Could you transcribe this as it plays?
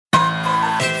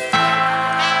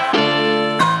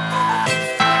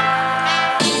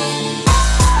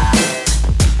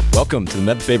Welcome to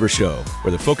the Meb Faber Show,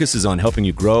 where the focus is on helping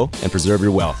you grow and preserve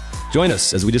your wealth. Join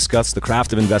us as we discuss the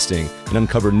craft of investing and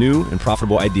uncover new and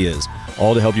profitable ideas,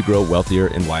 all to help you grow wealthier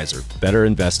and wiser. Better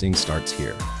investing starts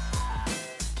here.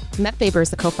 Meb Faber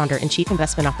is the co-founder and chief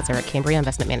investment officer at Cambria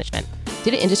Investment Management.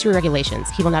 Due to industry regulations,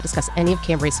 he will not discuss any of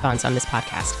Cambria's funds on this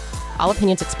podcast. All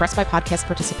opinions expressed by podcast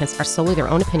participants are solely their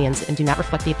own opinions and do not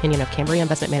reflect the opinion of Cambria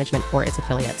Investment Management or its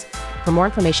affiliates. For more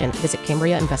information, visit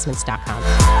CambriaInvestments.com.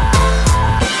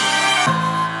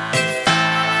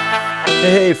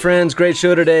 Hey friends, great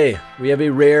show today. We have a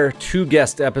rare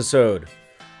two-guest episode.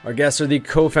 Our guests are the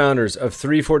co-founders of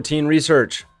 3Fourteen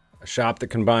Research, a shop that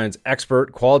combines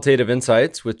expert qualitative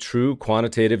insights with true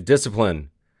quantitative discipline.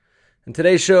 In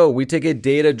today's show, we take a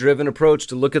data-driven approach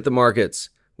to look at the markets.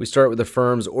 We start with the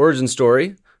firm's origin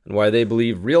story and why they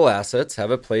believe real assets have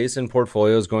a place in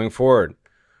portfolios going forward.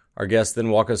 Our guests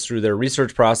then walk us through their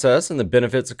research process and the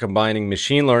benefits of combining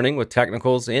machine learning with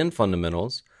technicals and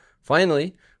fundamentals.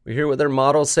 Finally, we hear what their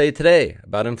models say today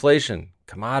about inflation,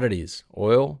 commodities,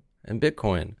 oil, and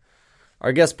Bitcoin.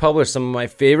 Our guests published some of my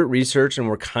favorite research and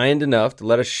were kind enough to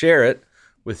let us share it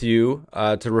with you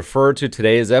to refer to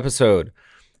today's episode.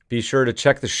 Be sure to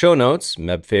check the show notes,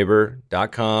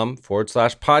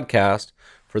 mebfaber.com/podcast,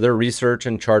 for their research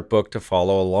and chart book to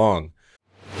follow along.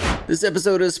 This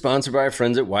episode is sponsored by our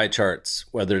friends at YCharts.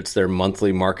 Whether it's their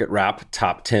monthly market wrap,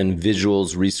 top 10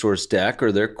 visuals resource deck,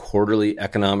 or their quarterly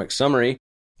economic summary,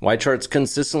 YCharts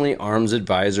consistently arms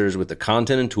advisors with the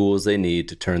content and tools they need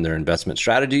to turn their investment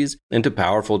strategies into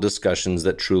powerful discussions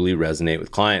that truly resonate with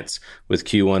clients. With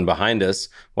Q1 behind us,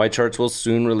 YCharts will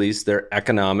soon release their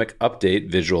economic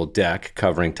update visual deck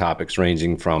covering topics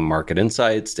ranging from market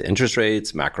insights to interest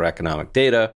rates, macroeconomic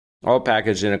data, all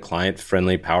packaged in a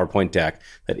client-friendly PowerPoint deck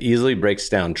that easily breaks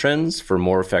down trends for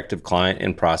more effective client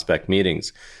and prospect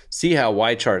meetings. See how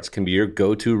YCharts can be your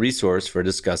go-to resource for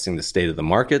discussing the state of the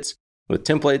markets. With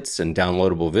templates and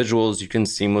downloadable visuals, you can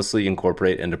seamlessly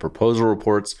incorporate into proposal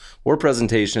reports or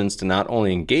presentations to not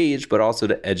only engage, but also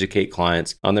to educate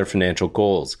clients on their financial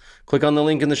goals. Click on the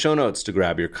link in the show notes to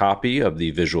grab your copy of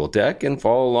the visual deck and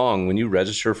follow along when you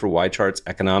register for YChart's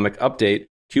Economic Update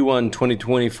Q1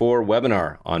 2024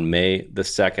 webinar on May the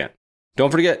 2nd.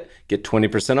 Don't forget, get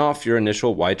 20% off your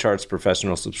initial YCharts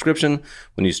professional subscription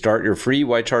when you start your free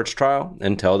YCharts trial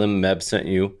and tell them Meb sent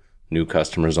you, new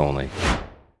customers only.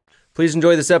 Please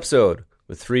enjoy this episode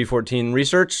with 3Fourteen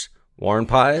Research, Warren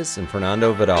Pies, and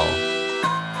Fernando Vidal.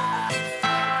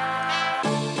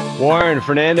 Warren,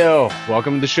 Fernando,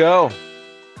 welcome to the show.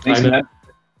 Thanks, Matt.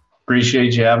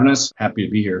 Appreciate you having us. Happy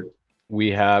to be here.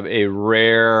 We have a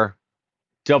rare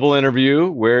double interview.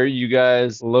 Where are you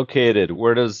guys located?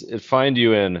 Where does it find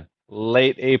you in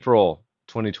late April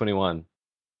 2021?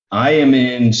 I am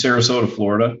in Sarasota,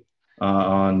 Florida,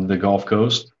 on the Gulf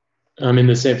Coast. I'm in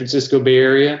the San Francisco Bay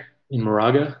Area. In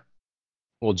Moraga.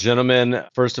 Well, gentlemen,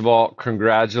 first of all,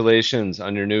 congratulations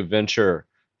on your new venture,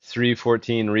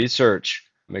 3Fourteen Research.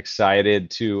 I'm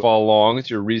excited to follow along with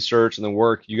your research and the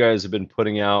work you guys have been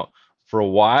putting out for a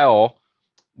while.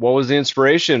 What was the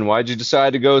inspiration? Why did you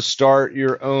decide to go start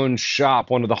your own shop?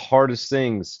 One of the hardest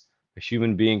things a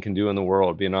human being can do in the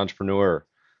world, be an entrepreneur.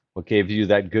 What gave you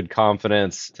that good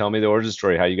confidence? Tell me the origin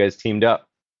story, how you guys teamed up.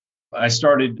 I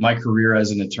started my career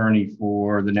as an attorney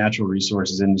for the natural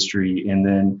resources industry, and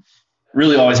then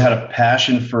really always had a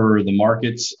passion for the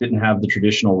markets. Didn't have the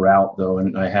traditional route though,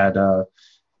 and I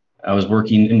was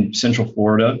working in Central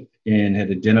Florida and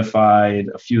had identified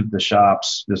a few of the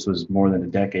shops. This was more than a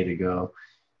decade ago,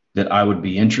 that I would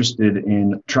be interested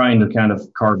in trying to kind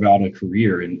of carve out a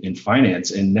career in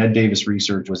finance. And Ned Davis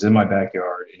Research was in my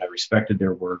backyard, and I respected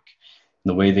their work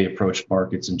and the way they approached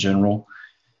markets in general.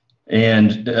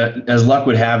 And as luck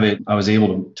would have it, I was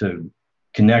able to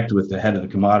connect with the head of the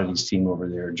commodities team over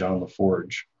there, John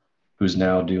LaForge, who's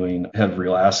now doing head of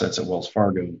real assets at Wells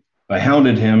Fargo. I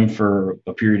hounded him for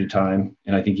a period of time,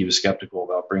 and I think he was skeptical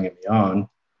about bringing me on.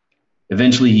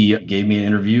 Eventually, he gave me an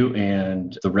interview,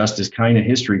 and the rest is kind of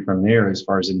history from there as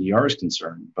far as NDR is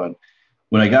concerned. But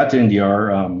when I got to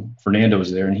NDR, Fernando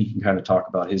was there, and he can kind of talk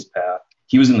about his path.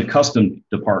 He was in the custom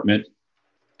department,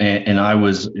 and I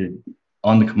was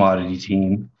on the commodity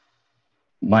team.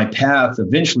 My path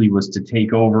eventually was to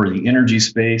take over the energy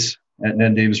space at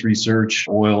Ned Davis Research,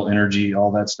 oil, energy, all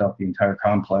that stuff, the entire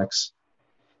complex,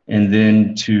 and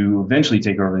then to eventually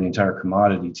take over the entire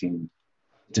commodity team.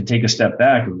 To take a step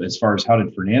back, as far as how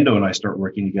did Fernando and I start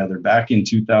working together, back in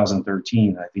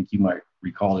 2013, I think you might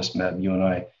recall this, Matt, you and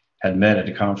I had met at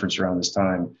a conference around this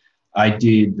time. I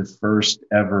did the first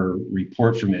ever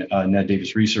report from Ned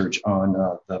Davis Research on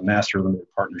the master limited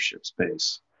partnership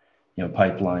space,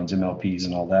 pipelines, MLPs,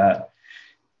 and all that.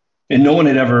 And no one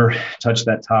had ever touched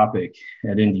that topic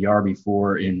at NDR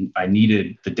before. And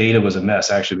the data was a mess.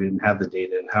 Actually, we didn't have the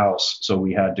data in house. So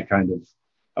we had to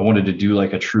I wanted to do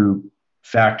like a true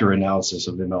factor analysis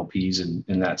of MLPs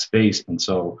in that space. And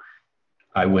so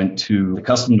I went to the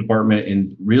custom department,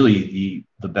 and really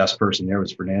the best person there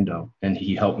was Fernando. And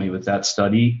he helped me with that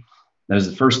study. That was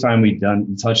the first time we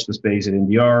touched the space at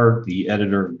NDR. The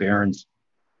editor of Barron's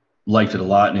liked it a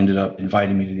lot and ended up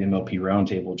inviting me to the MLP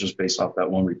roundtable just based off that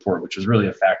one report, which was really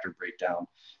a factor breakdown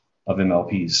of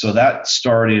MLPs. So that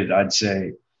started, I'd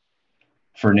say,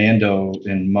 Fernando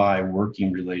and my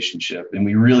working relationship. And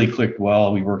we really clicked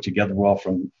well. We worked together well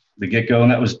from the get-go.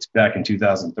 And that was back in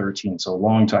 2013. So a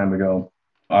long time ago.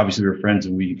 Obviously, we were friends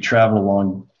and we traveled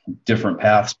along different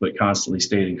paths, but constantly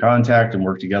stayed in contact and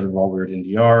worked together while we were at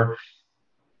NDR.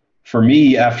 For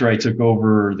me, after I took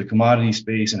over the commodity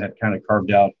space and had kind of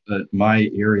carved out my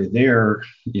area there,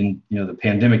 the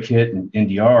pandemic hit and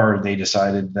NDR, they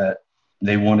decided that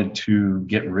they wanted to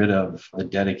get rid of the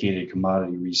dedicated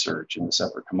commodity research and the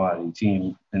separate commodity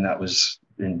team. And that was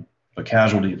in a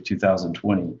casualty of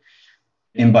 2020.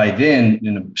 And by then,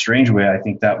 in a strange way, I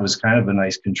think that was kind of a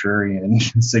nice contrarian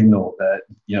signal that,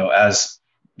 as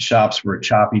shops were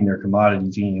chopping their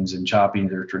commodity teams and chopping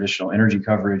their traditional energy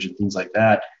coverage and things like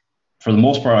that, for the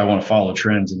most part, I want to follow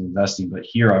trends in investing, but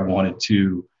here I wanted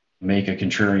to make a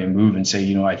contrarian move and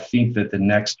say, I think that the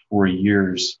next 40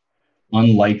 years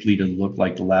unlikely to look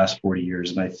like the last 40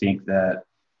 years. And I think that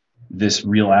this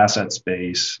real asset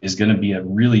space is going to be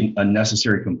a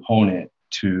necessary component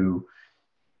to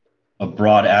a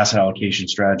broad asset allocation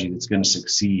strategy that's going to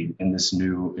succeed in this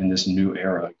new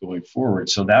era going forward.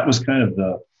 So that was kind of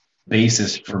the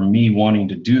basis for me wanting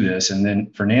to do this. And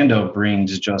then Fernando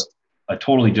brings just a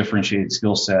totally differentiated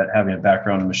skill set, having a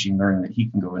background in machine learning that he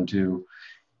can go into.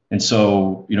 And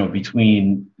so,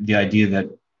 between the idea that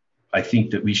I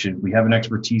think that we have an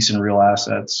expertise in real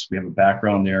assets, we have a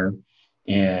background there,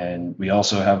 and we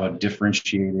also have a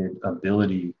differentiated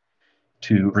ability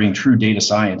to bring true data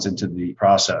science into the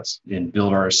process and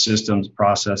build our systems,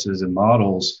 processes, and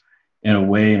models in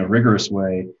a rigorous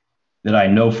way that I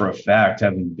know for a fact,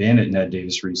 having been at Ned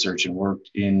Davis Research and worked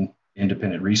in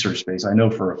independent research space, I know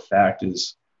for a fact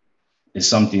is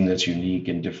something that's unique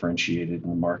and differentiated in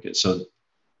the market. So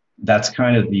that's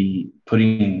kind of the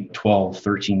putting 12,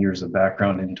 13 years of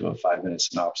background into a 5-minute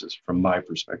synopsis from my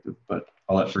perspective, but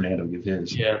I'll let Fernando give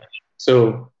his. Yeah.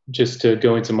 So just to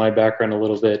go into my background a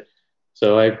little bit.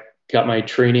 So I got my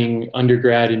training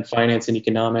undergrad in finance and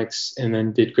economics, and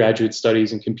then did graduate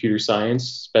studies in computer science,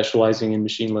 specializing in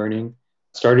machine learning.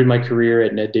 Started my career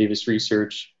at Ned Davis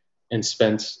Research and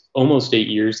spent almost 8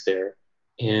 years there.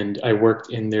 And I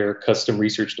worked in their custom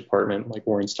research department, like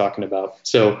Warren's talking about.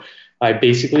 So I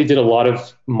basically did a lot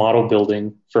of model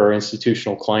building for our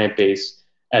institutional client base,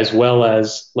 as well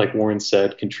as, like Warren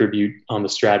said, contribute on the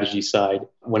strategy side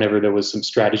whenever there was some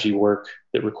strategy work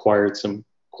that required some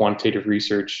quantitative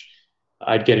research.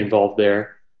 I'd get involved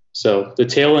there. So the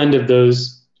tail end of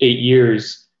those 8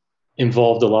 years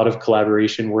involved a lot of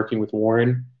collaboration working with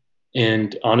Warren.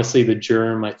 And honestly, the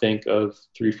germ, I think, of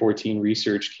 3Fourteen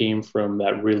research came from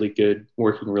that really good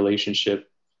working relationship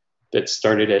that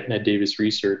started at Ned Davis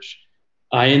Research.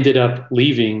 I ended up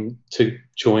leaving to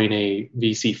join a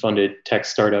VC-funded tech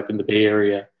startup in the Bay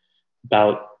Area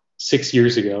about 6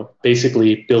 years ago.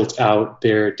 Basically built out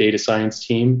their data science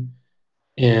team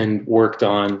and worked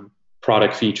on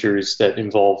product features that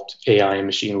involved AI and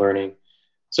machine learning.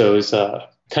 So it was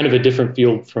kind of a different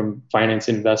field from finance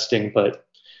investing, but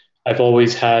I've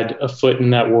always had a foot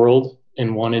in that world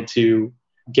and wanted to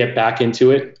get back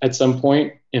into it at some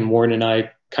point. And Warren and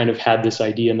I kind of had this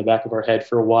idea in the back of our head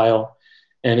for a while.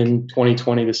 And in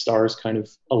 2020, the stars kind of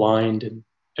aligned and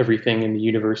everything in the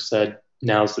universe said,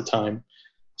 now's the time.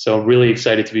 So I'm really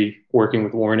excited to be working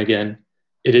with Warren again.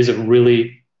 It is a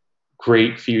really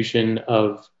great fusion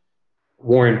of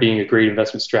Warren being a great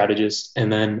investment strategist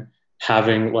and then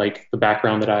having like the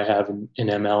background that I have in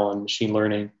ML and machine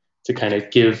learning to kind of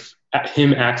give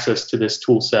him access to this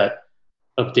tool set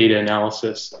of data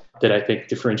analysis that I think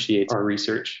differentiates our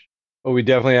research. Well, we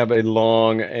definitely have a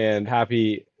long and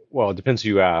happy, well, it depends who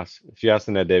you ask. If you ask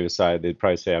the Ned Davis side, they'd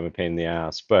probably say I'm a pain in the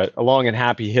ass, but a long and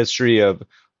happy history of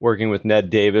working with Ned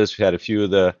Davis. We had a few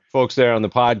of the folks there on the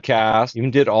podcast,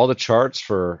 even did all the charts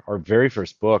for our very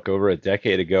first book over a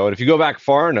decade ago. And if you go back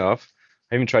far enough,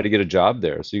 I even tried to get a job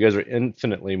there. So you guys are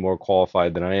infinitely more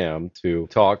qualified than I am to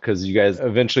talk because you guys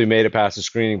eventually made it past the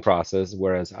screening process,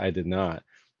 whereas I did not.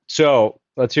 So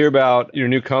let's hear about your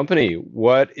new company.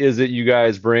 What is it you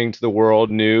guys bring to the world?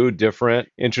 New, different,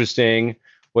 interesting?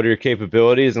 What are your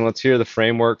capabilities? And let's hear the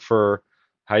framework for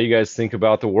how you guys think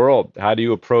about the world. How do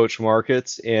you approach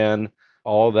markets and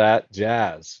all that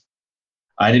jazz?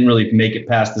 I didn't really make it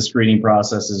past the screening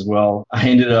process as well.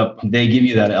 They give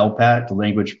you that LPAT, the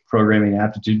language programming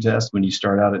aptitude test, when you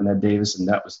start out at Ned Davis. And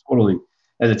that was totally,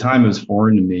 at the time, it was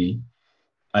foreign to me.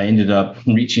 I ended up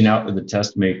reaching out to the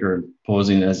test maker and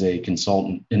posing as a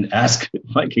consultant and asked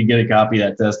if I could get a copy of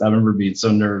that test. I remember being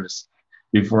so nervous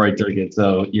before I took it.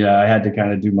 So yeah, I had to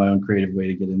kind of do my own creative way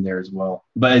to get in there as well.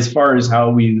 But as far as how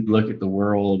we look at the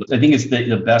world, I think it's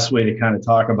the best way to kind of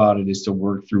talk about it is to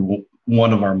work through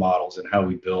one of our models and how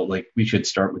we build. Like we should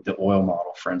start with the oil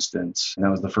model, for instance. And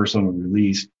that was the first one we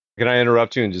released. Can I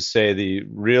interrupt you and just say the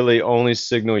really only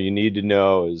signal you need to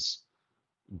know is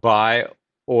buy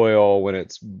oil when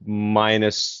it's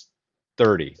minus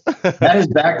 30. That is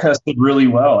back tested really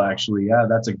well, actually. Yeah,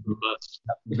 that's a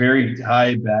very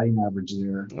high batting average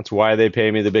there. That's why they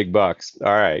pay me the big bucks.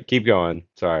 All right, keep going.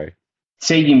 Sorry.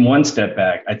 Taking one step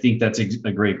back, I think that's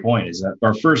a great point, is that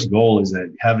our first goal is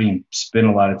that having spent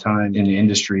a lot of time in the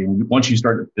industry, and once you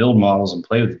start to build models and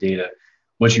play with the data,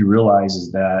 what you realize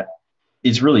is that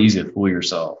it's really easy to fool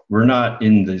yourself. We're not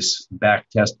in this back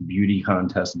test beauty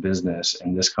contest business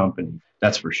in this company.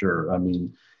 That's for sure. I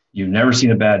mean, you've never seen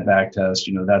a bad back test.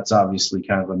 That's obviously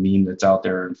kind of a meme that's out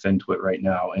there in FinTwit right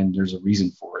now. And there's a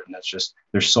reason for it. And that's just,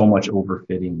 there's so much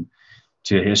overfitting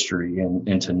to history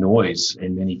and to noise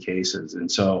in many cases.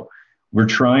 And so we're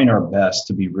trying our best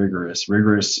to be rigorous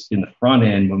in the front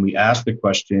end when we ask the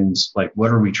questions, like,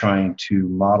 what are we trying to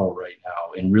model right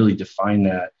now? And really define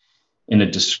that in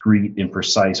a discrete and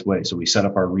precise way. So we set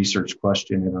up our research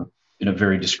question in a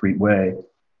very discrete way.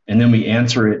 And then we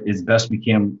answer it as best we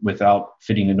can without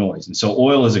fitting the noise. And so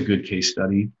oil is a good case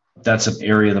study. That's an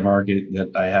area of the market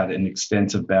that I had an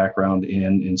extensive background in.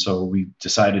 And so we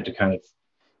decided to kind of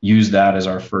use that as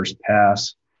our first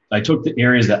pass. I took the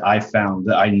areas that I found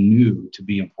that I knew to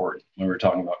be important when we were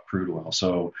talking about crude oil.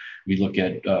 So we look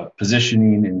at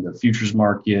positioning in the futures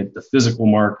market, the physical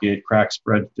market, crack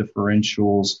spread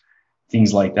differentials,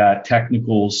 things like that,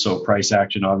 technicals. So price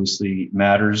action obviously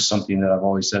matters. Something that I've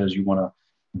always said is you want to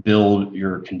build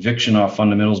your conviction off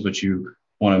fundamentals, but you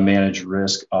want to manage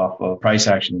risk off of price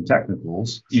action and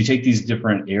technicals. You take these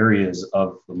different areas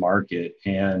of the market,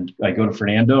 and I go to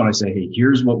Fernando and I say, hey,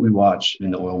 here's what we watch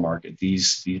in the oil market,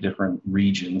 these different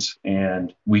regions,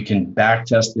 and we can back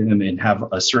test them and have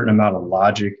a certain amount of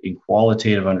logic and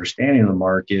qualitative understanding of the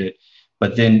market,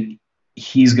 but then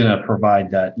he's going to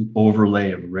provide that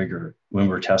overlay of rigor when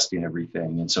we're testing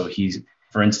everything. And so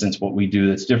for instance, what we do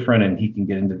that's different, and he can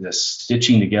get into this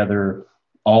stitching together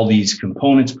all these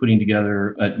components, putting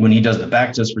together, when he does the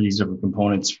back test for these different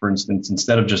components, for instance,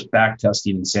 instead of just back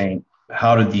testing and saying,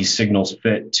 how did these signals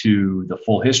fit to the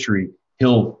full history,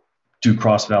 he'll do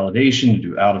cross-validation,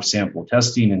 do out-of-sample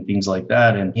testing and things like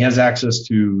that. And he has access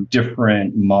to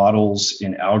different models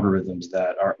and algorithms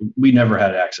that we never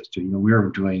had access to. We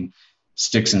were doing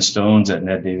sticks and stones at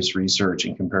Ned Davis Research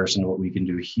in comparison to what we can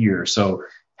do here. So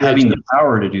having the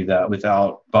power to do that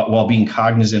while being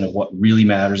cognizant of what really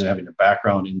matters and having a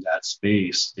background in that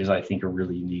space is, I think, a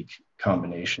really unique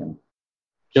combination.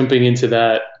 Jumping into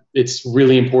that, it's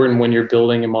really important when you're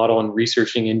building a model and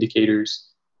researching indicators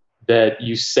that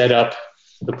you set up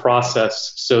the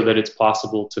process so that it's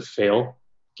possible to fail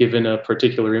given a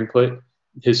particular input.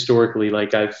 Historically,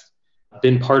 like I've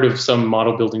been part of some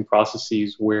model building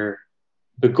processes where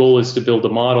the goal is to build a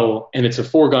model, and it's a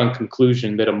foregone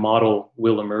conclusion that a model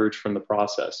will emerge from the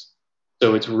process.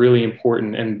 So it's really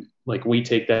important, and like we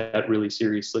take that really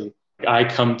seriously. I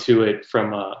come to it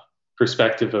from a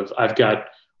perspective of I've got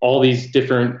all these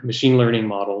different machine learning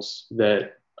models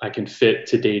that I can fit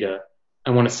to data.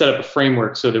 I want to set up a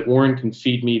framework so that Warren can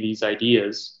feed me these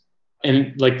ideas.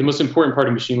 And like the most important part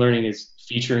of machine learning is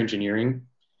feature engineering,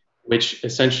 which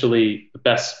essentially the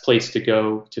best place to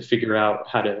go to figure out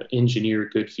how to engineer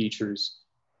good features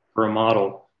for a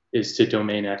model is to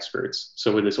domain experts.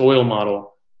 So with this oil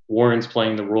model, Warren's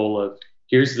playing the role of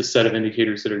here's the set of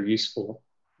indicators that are useful.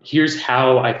 Here's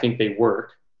how I think they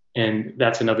work. And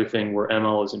that's another thing where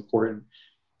ML is important.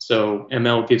 So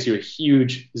ML gives you a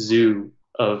huge zoo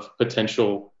of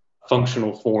potential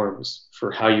functional forms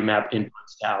for how you map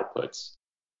inputs to outputs.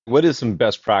 What is some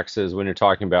best practices when you're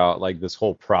talking about like this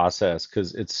whole process?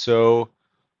 Because it's so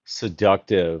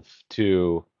seductive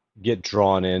to get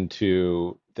drawn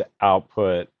into the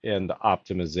output and the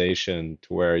optimization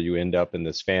to where you end up in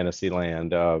this fantasy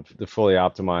land of the fully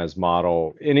optimized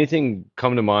model. Anything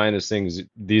come to mind as things,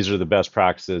 these are the best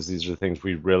practices, these are the things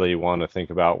we really want to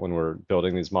think about when we're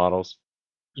building these models?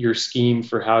 Your scheme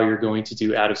for how you're going to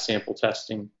do out-of-sample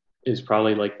testing is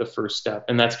probably like the first step.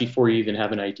 And that's before you even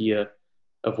have an idea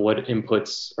of what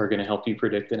inputs are going to help you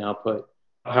predict an output.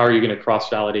 How are you going to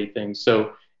cross-validate things?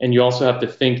 So, and you also have to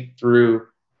think through,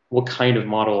 what kind of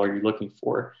model are you looking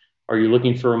for? Are you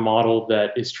looking for a model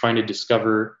that is trying to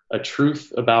discover a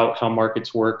truth about how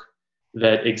markets work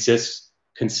that exists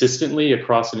consistently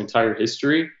across an entire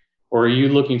history? Or are you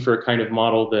looking for a kind of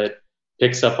model that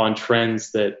picks up on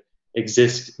trends that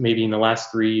exist maybe in the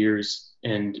last 3 years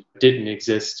and didn't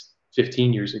exist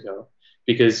 15 years ago?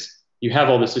 Because you have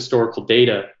all this historical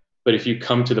data, but if you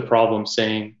come to the problem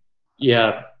saying,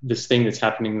 yeah, this thing that's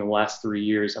happening in the last 3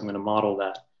 years, I'm going to model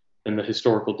that, then the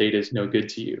historical data is no good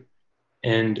to you.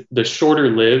 And the shorter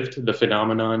lived the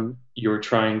phenomenon you're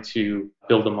trying to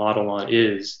build a model on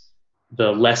is,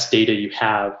 the less data you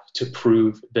have to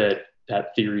prove that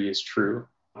that theory is true.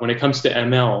 When it comes to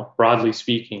ML, broadly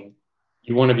speaking,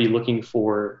 you want to be looking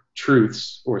for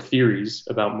truths or theories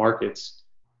about markets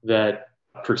that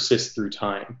persist through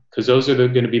time, because those are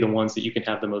going to be the ones that you can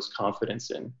have the most confidence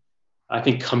in. I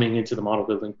think coming into the model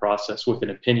building process with an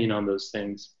opinion on those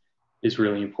things is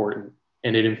really important.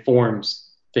 And it informs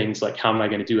things like, how am I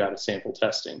going to do out of sample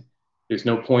testing? There's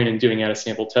no point in doing out of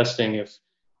sample testing if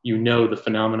you know the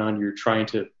phenomenon you're trying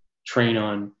to train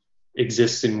on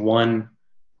exists in one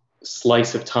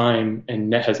slice of time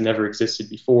and has never existed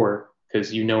before,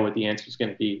 because you know what the answer is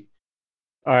going to be.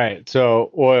 All right.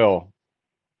 So oil,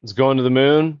 it's going to the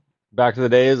moon. Back to the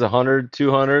days, 100,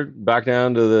 200, back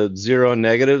down to the zero and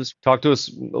negatives. Talk to us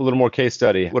a little more case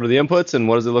study. What are the inputs and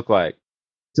what does it look like?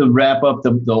 To wrap up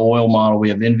the oil model, we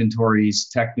have inventories,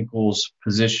 technicals,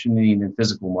 positioning, and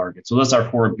physical market. So those are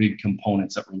 4 big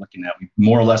components that we're looking at. We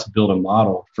more or less build a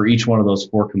model for each one of those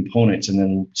 4 components and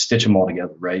then stitch them all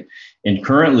together, right? And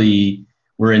currently,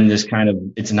 we're in this kind of,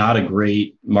 it's not a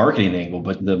great marketing angle,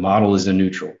 but the model is a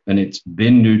neutral. And it's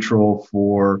been neutral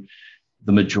for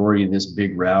the majority of this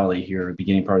big rally here at the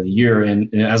beginning part of the year.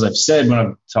 And as I've said, when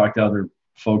I've talked to other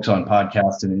folks on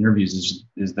podcasts and interviews,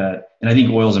 is that, and I think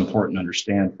oil is important to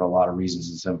understand for a lot of reasons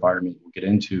in this environment we'll get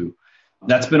into.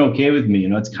 That's been okay with me.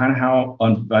 It's kind of how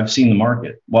I've seen the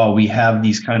market. While we have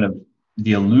these kind of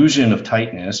the illusion of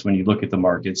tightness when you look at the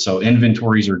market. So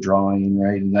inventories are drawing,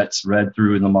 right? And that's read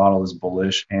through in the model as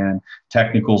bullish, and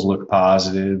technicals look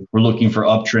positive. We're looking for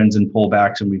uptrends and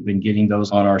pullbacks, and we've been getting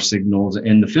those on our signals.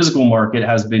 And the physical market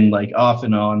has been like off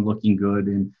and on looking good.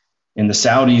 And the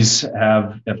Saudis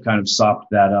have kind of sopped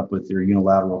that up with their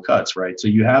unilateral cuts, right? So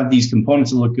you have these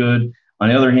components that look good. On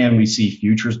the other hand, we see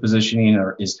futures positioning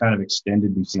is kind of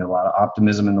extended. We've seen a lot of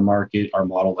optimism in the market. Our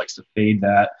model likes to fade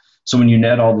that. So when you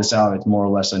net all this out, it's more or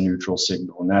less a neutral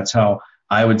signal. And that's how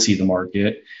I would see the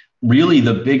market. Really,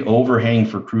 the big overhang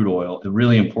for crude oil, the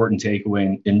really important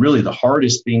takeaway, and really the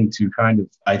hardest thing to kind of,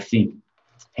 I think,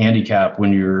 handicap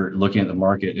when you're looking at the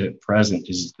market at present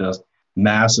is the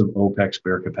massive OPEC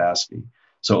spare capacity.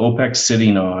 So OPEC's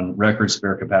sitting on record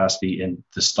spare capacity. And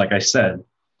just like I said,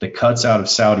 the cuts out of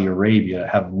Saudi Arabia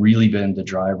have really been the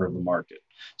driver of the market.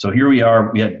 So here we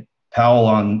are. We had Powell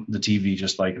on the TV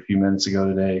just like a few minutes ago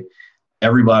today.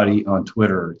 Everybody on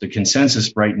Twitter, the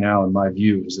consensus right now, in my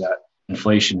view, is that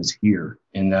inflation is here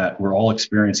and that we're all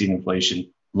experiencing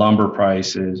inflation, lumber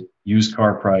prices, used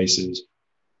car prices,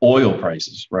 oil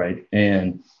prices, right?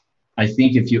 And I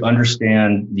think if you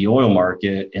understand the oil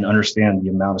market and understand the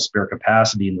amount of spare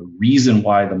capacity and the reason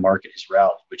why the market is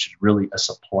rallied, which is really a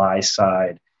supply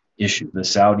side issue, the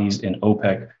Saudis and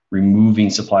OPEC removing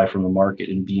supply from the market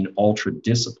and being ultra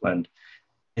disciplined,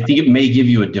 I think it may give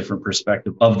you a different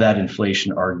perspective of that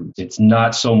inflation argument. It's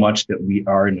not so much that we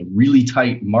are in a really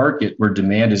tight market where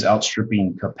demand is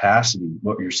outstripping capacity.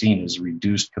 What you're seeing is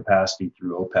reduced capacity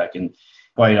through OPEC. And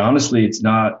quite honestly, it's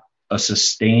not a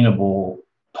sustainable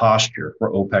posture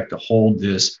for OPEC to hold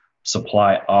this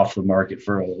supply off the market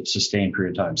for a sustained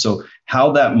period of time. So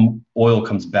how that oil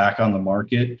comes back on the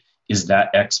market is that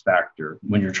X factor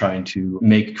when you're trying to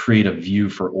create a view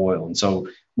for oil. And so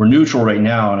we're neutral right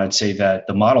now. And I'd say that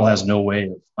the model has no way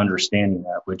of understanding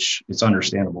that, which it's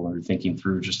understandable when you're thinking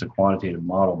through just a quantitative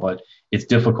model, but it's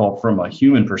difficult from a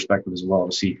human perspective as well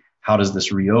to see how does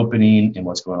this reopening and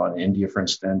what's going on in India, for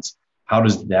instance, how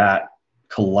does that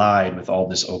collide with all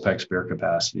this OPEC spare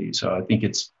capacity? So I think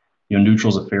it's,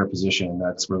 neutral is a fair position, and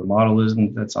that's where the model is.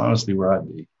 And that's honestly where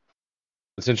I'd be.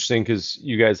 It's interesting because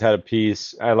you guys had a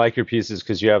piece. I like your pieces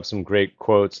because you have some great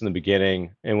quotes in the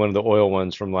beginning. And one of the oil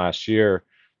ones from last year,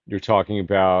 you're talking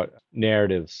about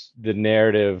narratives. The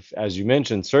narrative, as you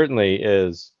mentioned, certainly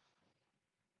is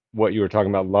what you were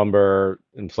talking about, lumber,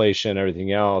 inflation,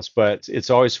 everything else. But it's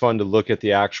always fun to look at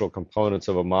the actual components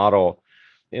of a model.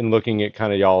 In looking at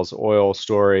kind of y'all's oil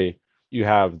story, you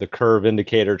have the curve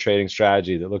indicator trading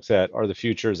strategy that looks at, are the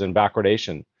futures in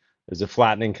backwardation? Is it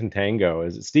flattening contango?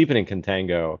 Is it steepening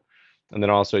contango? And then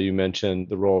also you mentioned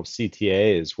the role of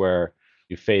CTAs where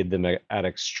you fade them at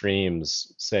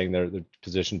extremes, saying they're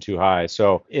positioned too high.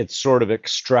 So it sort of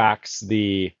extracts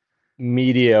the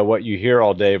media, what you hear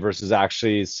all day, versus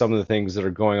actually some of the things that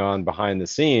are going on behind the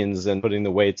scenes and putting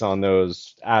the weights on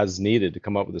those as needed to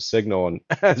come up with a signal. And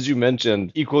as you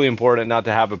mentioned, equally important not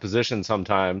to have a position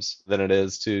sometimes than it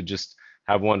is to just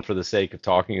have one for the sake of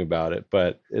talking about it.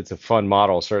 But it's a fun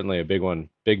model, certainly a big one.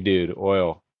 Big dude,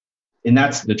 oil. And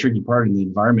that's the tricky part in the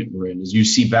environment we're in, is you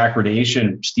see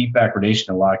backwardation, steep backwardation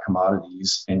in a lot of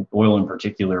commodities, and oil in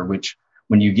particular, which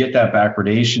when you get that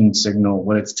backwardation signal,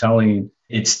 what it's telling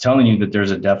you that there's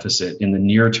a deficit in the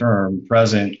near term,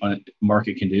 present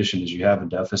market conditions. You have a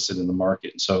deficit in the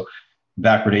market. And so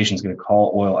backwardation is going to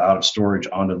call oil out of storage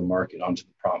onto the market, onto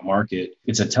the prompt market.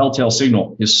 It's a telltale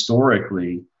signal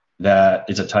historically that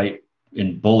it's a tight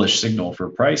and bullish signal for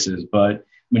prices. But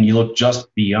when you look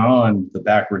just beyond the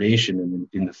backwardation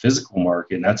in the physical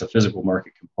market, and that's a physical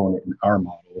market component in our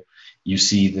model, you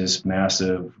see this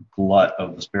massive glut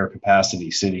of spare capacity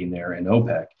sitting there in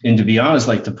OPEC. And to be honest,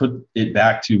 like, to put it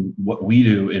back to what we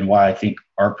do and why I think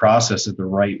our process is the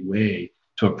right way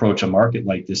to approach a market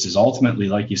like this is ultimately,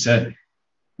 like you said,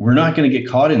 we're not going to get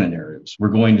caught in the narratives. We're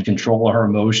going to control our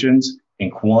emotions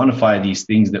and quantify these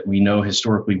things that we know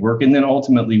historically work. And then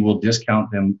ultimately we'll discount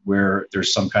them where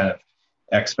there's some kind of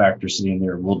X factor sitting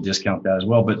there. We'll discount that as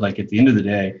well. But like at the end of the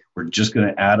day, we're just going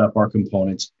to add up our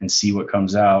components and see what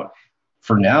comes out.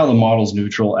 For now, the model's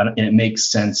neutral, and it makes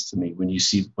sense to me when you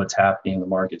see what's happening in the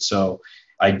market. So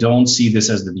I don't see this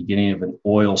as the beginning of an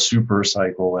oil super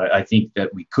cycle. I think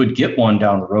that we could get one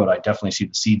down the road. I definitely see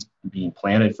the seeds being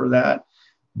planted for that.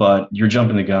 But you're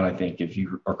jumping the gun, I think, if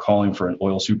you are calling for an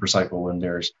oil super cycle when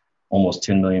there's almost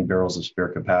 10 million barrels of spare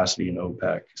capacity in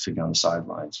OPEC sitting on the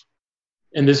sidelines.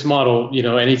 And this model,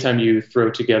 anytime you throw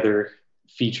together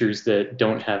features that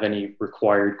don't have any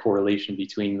required correlation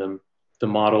between them, the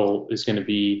model is going to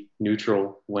be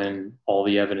neutral when all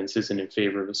the evidence isn't in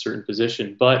favor of a certain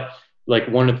position. But like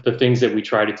one of the things that we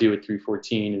try to do at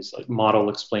 3Fourteen is like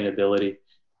model explainability.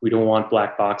 We don't want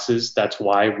black boxes. That's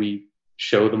why we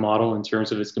show the model in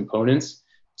terms of its components.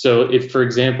 So if, for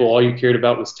example, all you cared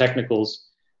about was technicals,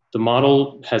 the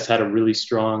model has had a really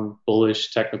strong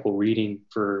bullish technical reading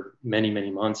for many,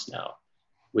 many months now,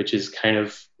 which is kind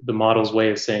of the model's way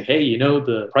of saying, hey,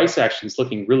 the price action is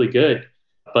looking really good,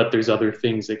 but there's other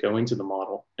things that go into the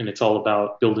model. And it's all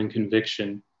about building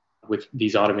conviction with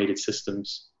these automated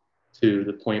systems to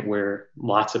the point where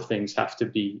lots of things have to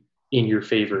be in your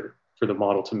favor for the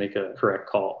model to make a correct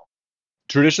call.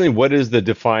 Traditionally, what is the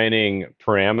defining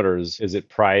parameters? Is it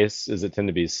price? Does it tend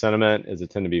to be sentiment? Does it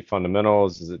tend to be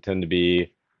fundamentals? Does it tend to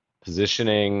be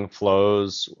positioning,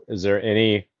 flows? Is there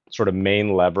any sort of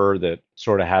main lever that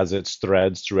sort of has its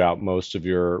threads throughout most of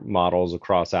your models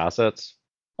across assets?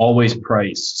 Always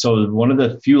price. So one of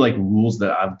the few rules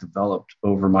that I've developed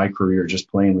over my career, just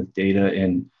playing with data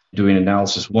and doing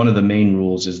analysis, one of the main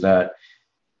rules is that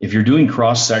if you're doing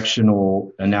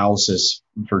cross-sectional analysis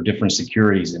for different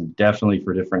securities and definitely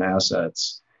for different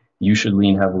assets, you should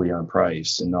lean heavily on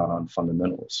price and not on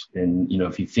fundamentals. And,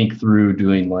 if you think through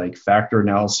doing factor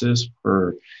analysis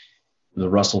for the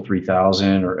Russell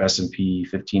 3000 or S&P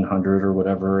 1500 or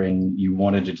whatever, and you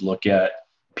wanted to look at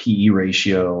PE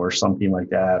ratio or something like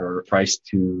that, or price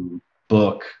to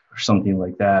book or something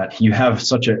like that, you have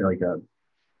such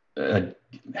a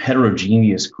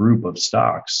heterogeneous group of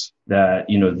stocks that,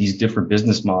 these different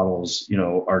business models,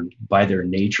 are by their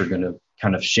nature going to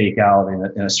kind of shake out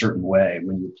in a certain way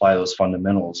when you apply those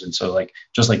fundamentals. And so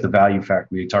just like the value factor,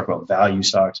 we talk about value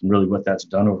stocks, and really what that's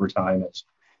done over time is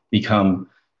become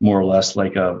more or less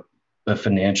like a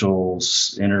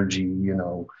financials, energy,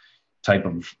 type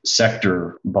of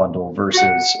sector bundle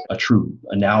versus a true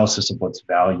analysis of what's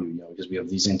value, because we have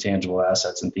these intangible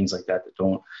assets and things like that that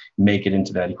don't make it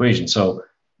into that equation. So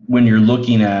when you're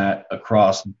looking at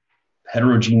across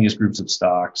heterogeneous groups of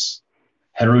stocks,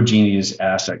 heterogeneous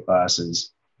asset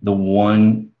classes, the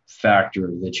one factor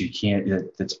that you can't,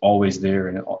 that's always there,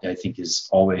 and I think is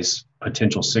always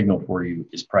potential signal for you,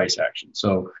 is price action.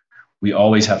 So we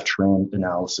always have trend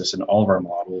analysis in all of our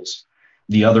models.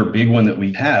 The other big one that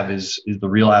we have is the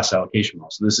real asset allocation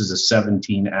model. So this is a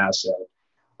 17 asset,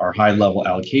 our high level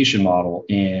allocation model.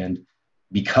 And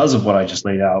because of what I just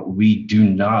laid out, we do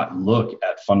not look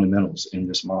at fundamentals in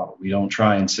this model. We don't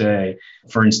try and say,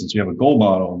 for instance, we have a gold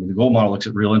model, and the gold model looks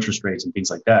at real interest rates and things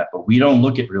like that, but we don't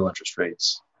look at real interest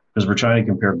rates because we're trying to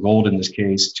compare gold in this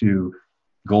case to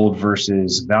gold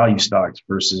versus value stocks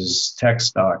versus tech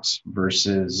stocks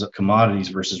versus commodities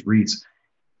versus REITs.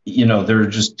 there are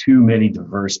just too many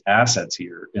diverse assets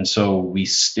here. And so we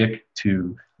stick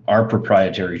to our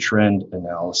proprietary trend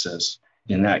analysis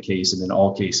in that case. And in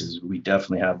all cases, we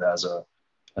definitely have that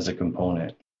as a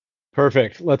component.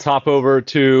 Perfect. Let's hop over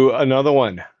to another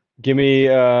one. Give me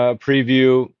a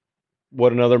preview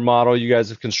what another model you guys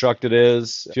have constructed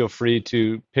is. Feel free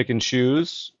to pick and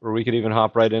choose, or we could even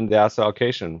hop right into the asset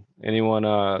allocation. Anyone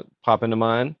pop into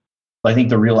mind? I think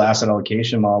the real asset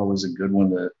allocation model is a good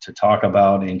one to talk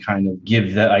about and kind of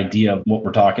give the idea of what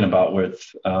we're talking about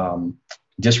with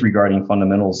disregarding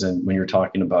fundamentals and when you're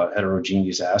talking about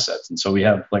heterogeneous assets. And so we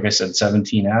have, like I said,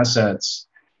 17 assets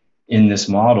in this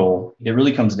model. It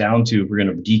really comes down to, if we're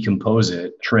going to decompose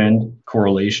it, trend,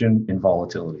 correlation, and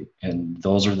volatility. And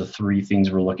those are the three things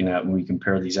we're looking at when we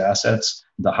compare these assets.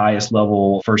 The highest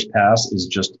level first pass is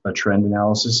just a trend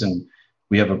analysis. And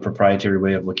we have a proprietary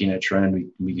way of looking at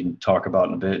trend we can talk about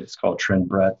in a bit. It's called trend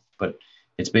breadth, but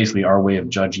it's basically our way of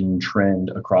judging trend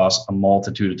across a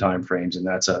multitude of time frames. And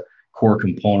that's a core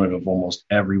component of almost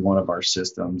every one of our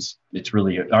systems. It's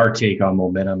really our take on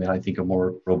momentum, and I think a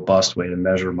more robust way to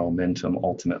measure momentum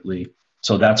ultimately.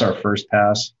 So that's our first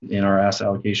pass in our asset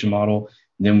allocation model.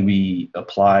 And then we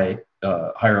apply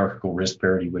hierarchical risk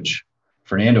parity, which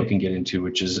Fernando can get into,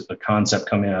 which is a concept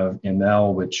coming out of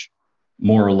ML, which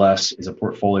more or less is a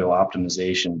portfolio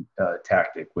optimization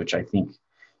tactic, which I think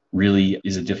really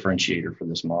is a differentiator for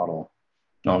this model.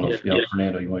 I don't know if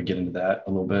Fernando, you want to get into that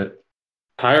a little bit?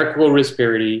 Hierarchical risk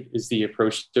parity is the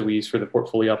approach that we use for the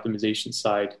portfolio optimization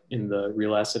side in the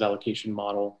real asset allocation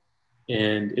model.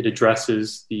 And it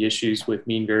addresses the issues with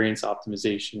mean variance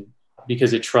optimization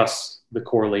because it trusts the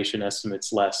correlation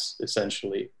estimates less,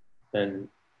 essentially, than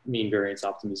mean variance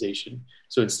optimization.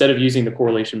 So instead of using the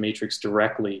correlation matrix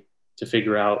directly to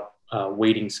figure out a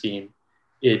weighting scheme,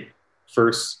 it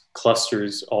first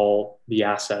clusters all the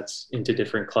assets into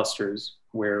different clusters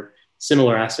where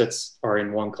similar assets are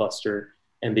in one cluster,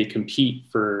 and they compete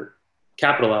for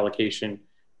capital allocation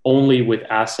only with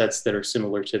assets that are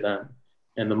similar to them.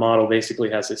 And the model basically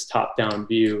has this top-down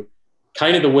view,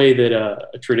 kind of the way that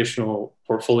a traditional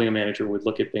portfolio manager would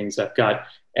look at things. I've got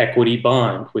equity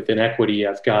bond. Within equity,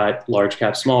 I've got large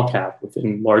cap, small cap.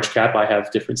 Within large cap, I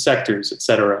have different sectors, et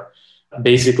cetera.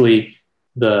 Basically,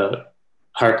 the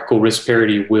hierarchical risk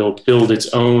parity will build its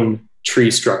own tree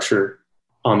structure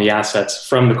on the assets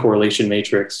from the correlation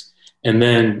matrix, and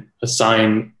then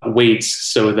assign weights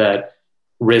so that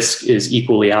risk is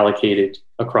equally allocated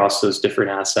across those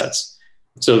different assets.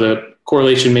 So the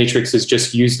correlation matrix is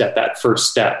just used at that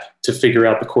first step to figure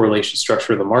out the correlation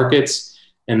structure of the markets,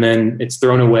 and then it's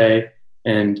thrown away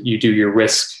and you do your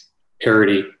risk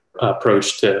parity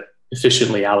approach to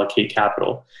efficiently allocate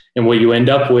capital. And what you end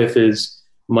up with is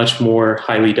much more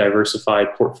highly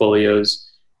diversified portfolios,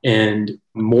 and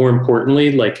more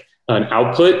importantly, like an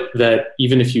output that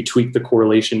even if you tweak the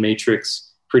correlation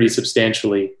matrix pretty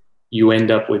substantially, you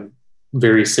end up with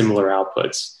very similar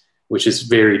outputs, which is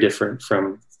very different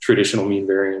from traditional mean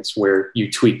variance, where you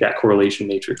tweak that correlation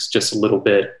matrix just a little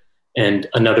bit and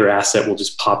another asset will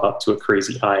just pop up to a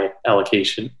crazy high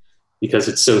allocation because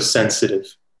it's so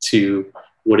sensitive to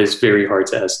what is very hard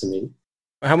to estimate.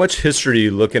 How much history are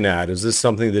you looking at? Is this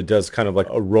something that does kind of like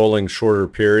a rolling shorter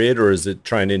period, or is it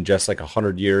trying to ingest like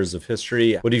 100 years of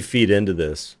history? What do you feed into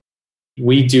this?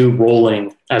 We do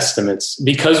rolling estimates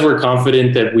because we're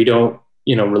confident that we don't,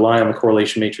 rely on the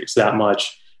correlation matrix that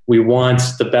much. We want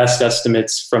the best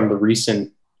estimates from the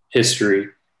recent history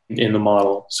in the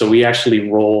model. So we actually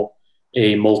roll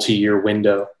a multi-year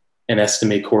window and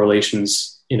estimate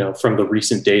correlations, from the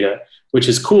recent data, which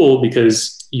is cool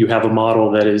because you have a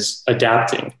model that is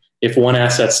adapting. If one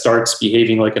asset starts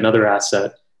behaving like another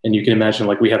asset, and you can imagine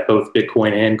like we have both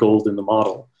Bitcoin and gold in the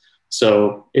model.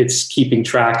 So it's keeping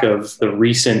track of the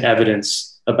recent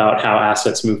evidence about how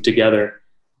assets move together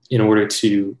in order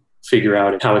to figure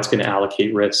out how it's going to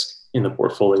allocate risk in the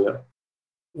portfolio.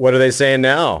 What are they saying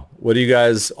now? What are you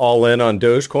guys all in on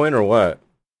Dogecoin or what?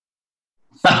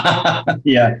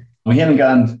 Yeah, we haven't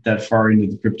gotten that far into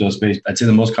the crypto space. I'd say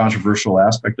the most controversial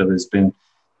aspect of it has been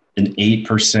an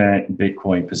 8%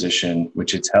 Bitcoin position,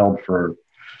 which it's held for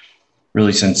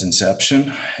really since inception.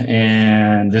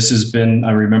 And this has been,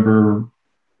 I remember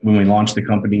when we launched the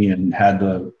company and had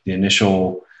the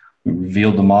initial, we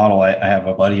revealed the model. I have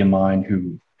a buddy of mine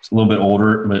who's a little bit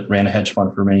older, but ran a hedge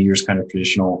fund for many years, kind of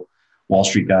traditional Wall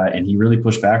Street guy. And he really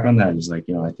pushed back on that. He's like,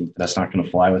 I think that's not going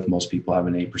to fly with most people have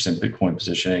an 8% Bitcoin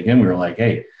position. And again, we were like,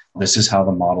 hey, this is how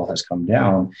the model has come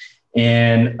down.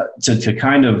 And to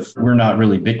kind of, we're not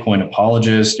really Bitcoin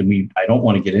apologists, and I don't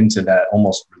want to get into that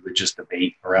almost religious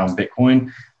debate around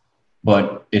Bitcoin.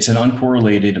 but it's an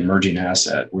uncorrelated emerging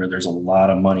asset where there's a lot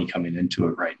of money coming into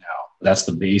it right now. That's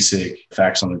the basic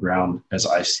facts on the ground as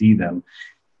I see them.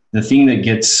 The thing that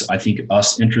gets, I think,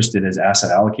 us interested as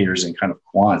asset allocators and kind of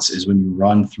quants is when you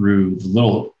run through the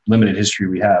little limited history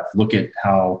we have, look at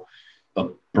how a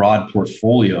broad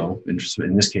portfolio,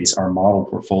 in this case, our model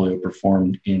portfolio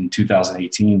performed in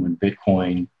 2018 when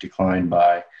Bitcoin declined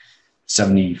by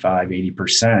 75,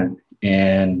 80%.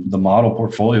 And the model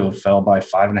portfolio fell by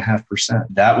 5.5%.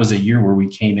 That was a year where we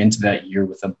came into that year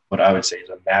with what I would say is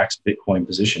a max Bitcoin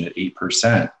position at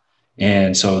 8%.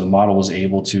 And so the model was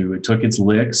able to, it took its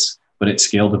licks, but it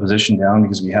scaled the position down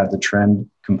because we had the trend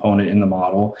component in the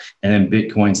model. And then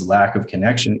Bitcoin's lack of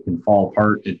connection, it can fall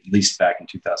apart, at least back in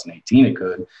 2018, it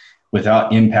could,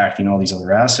 without impacting all these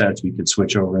other assets. We could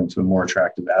switch over into a more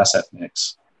attractive asset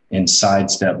mix and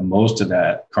sidestep most of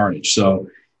that carnage. So,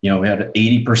 we had an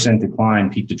 80% decline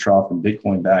peak to trough in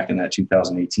Bitcoin back in that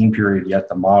 2018 period, yet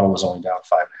the model was only down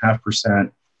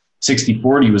 5.5%.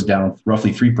 60-40 was down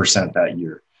roughly 3% that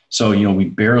year. So, we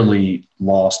barely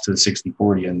lost to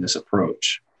 60-40 in this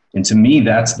approach. And to me,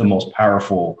 that's the most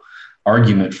powerful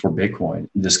argument for Bitcoin,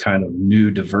 this kind of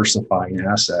new diversifying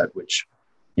asset, which,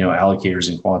 allocators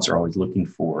and quants are always looking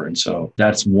for. And so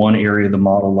that's one area the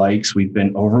model likes. We've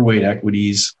been overweight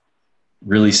equities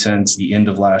really since the end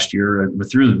of last year,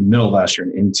 through the middle of last year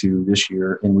and into this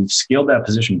year. And we've scaled that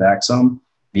position back some.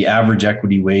 The average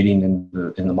equity weighting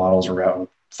in the models around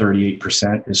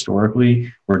 38%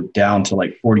 historically. We're down to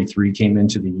like 43, came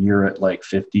into the year at like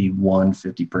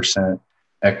 50%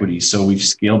 equity. So we've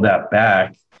scaled that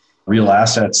back. Real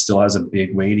assets still has a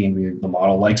big weighting. The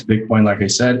model likes Bitcoin, like I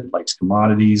said, it likes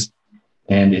commodities,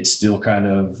 and it's still kind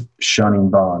of shunning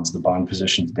bonds. The bond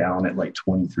position's down at like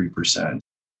 23%.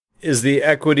 Is the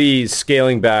equity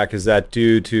scaling back, is that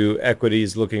due to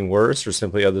equities looking worse or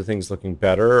simply other things looking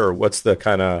better? Or what's the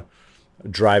kind of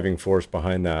driving force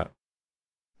behind that?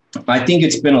 I think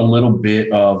it's been a little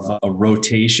bit of a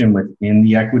rotation within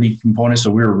the equity component. So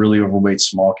we were really overweight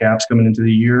small caps coming into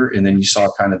the year. And then you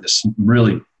saw kind of this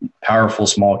really powerful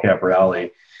small cap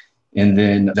rally. And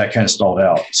then that kind of stalled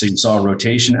out. So you saw a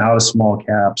rotation out of small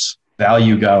caps.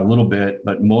 Value got a little bit,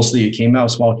 but mostly it came out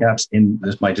of small caps. And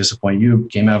this might disappoint you,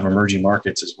 came out of emerging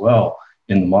markets as well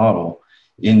in the model,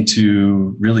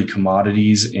 into really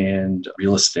commodities and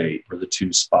real estate were the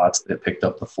two spots that picked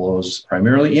up the flows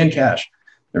primarily, and cash.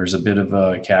 There's a bit of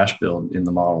a cash build in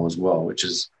the model as well, which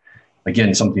is,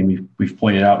 again, something we've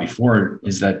pointed out before,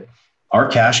 is that our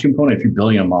cash component, if you're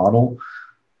building a model,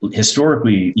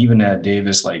 historically, even at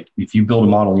Davis, like if you build a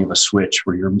model, you have a switch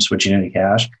where you're switching into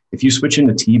cash. If you switch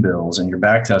into T-bills and you're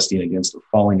back testing against a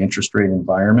falling interest rate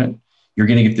environment, you're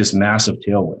going to get this massive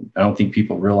tailwind. I don't think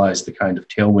people realize the kind of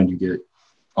tailwind you get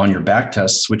on your back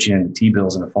test switching into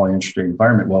T-bills in a falling interest rate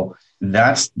environment. Well,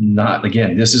 that's not,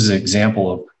 again, this is an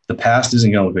example of the past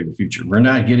isn't going to look like the future. We're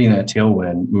not getting that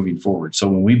tailwind moving forward. So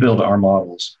when we build our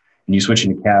models and you switch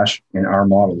into cash in our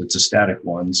model, it's a static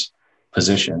ones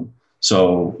position.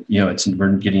 So,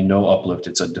 we're getting no uplift.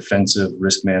 It's a defensive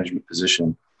risk management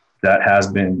position. That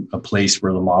has been a place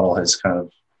where the model has kind of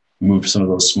moved some of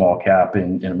those small cap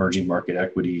and emerging market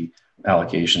equity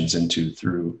allocations into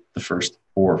through the first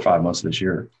 4 or 5 months of this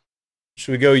year.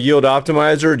 Should we go yield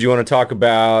optimizer? Or do you want to talk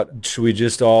about, should we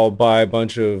just all buy a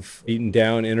bunch of beaten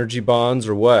down energy bonds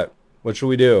or what? What should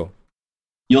we do?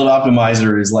 Yield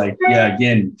optimizer is like,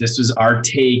 again, this was our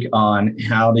take on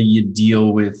how do you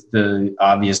deal with the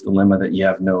obvious dilemma that you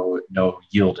have no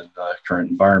yield in the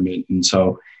current environment. And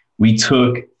so we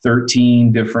took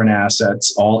 13 different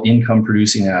assets, all income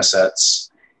producing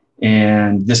assets.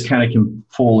 And this kind of can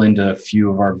pull into a few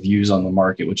of our views on the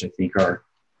market, which I think are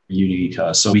unique to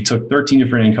us. So we took 13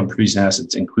 different income producing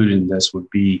assets. Included in this would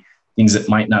be things that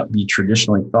might not be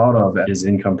traditionally thought of as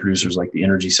income producers, like the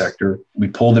energy sector. We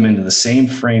pulled them into the same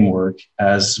framework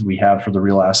as we have for the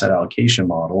real asset allocation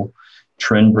model,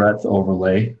 trend breadth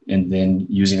overlay, and then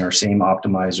using our same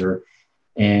optimizer.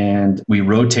 And we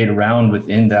rotate around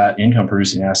within that income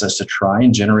producing assets to try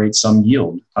and generate some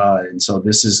yield. And so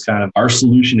this is kind of our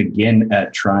solution again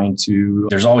at trying to,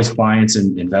 there's always clients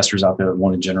and investors out there that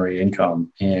want to generate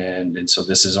income. And so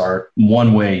this is our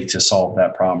one way to solve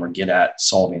that problem or get at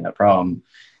solving that problem.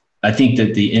 I think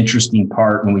that the interesting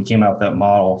part when we came out with that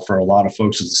model for a lot of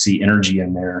folks was to see energy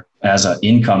in there as an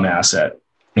income asset.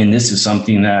 And this is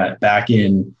something that back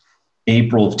in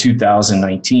April of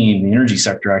 2019, the energy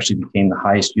sector actually became the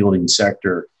highest yielding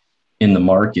sector in the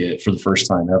market for the first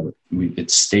time ever. It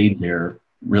stayed there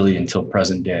really until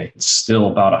present day. It's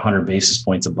still about 100 basis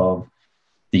points above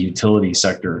the utility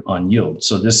sector on yield.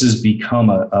 So this has become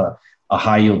a a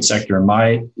high yield sector.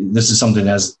 This is something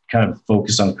that's kind of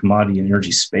focused on commodity and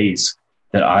energy space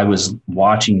that I was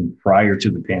watching prior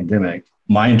to the pandemic.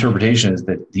 My interpretation is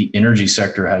that the energy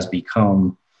sector has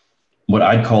become what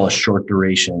I'd call a short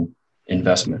duration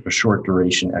investment, a short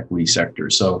duration equity sector.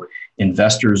 So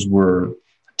investors were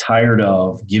tired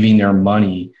of giving their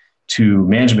money to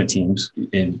management teams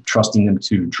and trusting them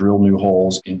to drill new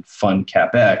holes and fund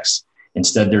CapEx.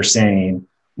 Instead, they're saying,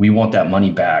 we want that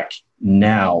money back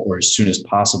now or as soon as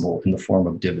possible in the form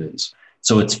of dividends.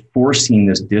 So it's forcing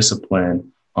this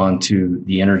discipline onto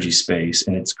the energy space,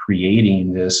 and it's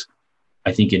creating this,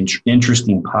 I think,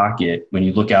 interesting pocket when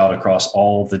you look out across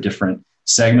all the different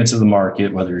segments of the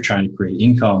market, whether you're trying to create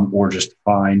income or just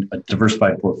find a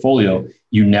diversified portfolio.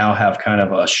 You now have kind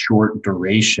of a short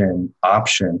duration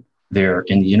option there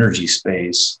in the energy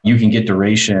space. You can get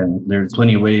duration. There's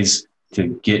plenty of ways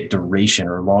to get duration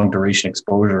or long duration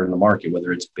exposure in the market,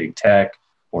 whether it's big tech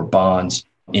or bonds,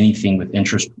 anything with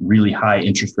really high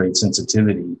interest rate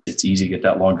sensitivity. It's easy to get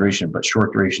that long duration, but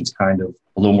short duration is kind of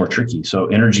a little more tricky. So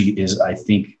energy is, I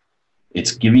think,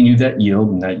 it's giving you that yield,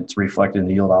 and that it's reflected in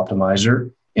the yield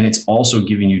optimizer. And it's also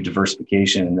giving you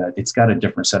diversification, and that it's got a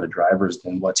different set of drivers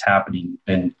than what's happening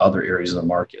in other areas of the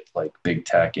market, like big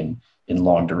tech and in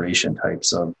long duration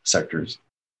types of sectors.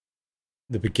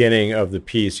 The beginning of the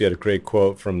piece, you had a great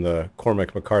quote from the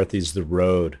Cormac McCarthy's The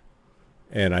Road.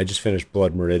 And I just finished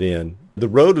Blood Meridian. The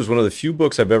Road was one of the few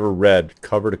books I've ever read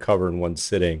cover to cover in one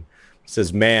sitting. It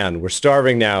says, man, we're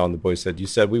starving now. And the boy said, you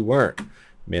said we weren't. The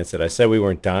man said, I said we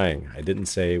weren't dying. I didn't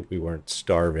say we weren't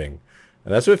starving.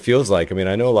 And that's what it feels like. I mean,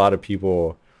 I know a lot of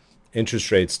people, interest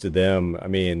rates to them, I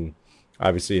mean,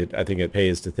 obviously, I think it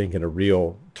pays to think in a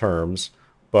real terms.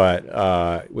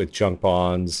 But with junk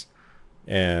bonds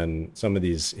and some of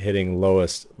these hitting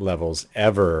lowest levels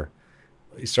ever,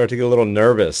 you start to get a little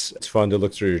nervous. It's fun to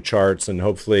look through your charts, and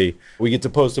hopefully we get to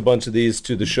post a bunch of these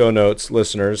to the show notes,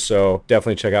 listeners. So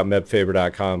definitely check out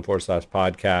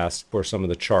mebfaber.com/podcast for some of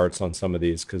the charts on some of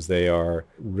these, because they are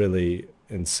really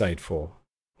insightful.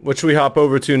 What should we hop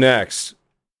over to next?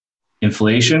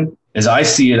 Inflation. As I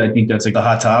see it, I think that's like the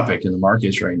hot topic in the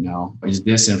markets right now. Is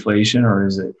this inflation, or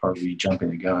are we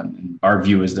jumping the gun? And our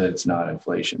view is that it's not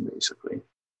inflation, basically.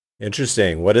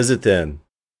 Interesting. What is it then?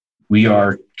 We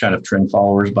are kind of trend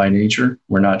followers by nature.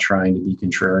 We're not trying to be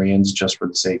contrarians just for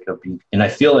the sake of being. And I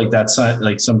feel like that's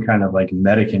like some kind of like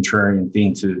meta contrarian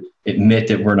thing to admit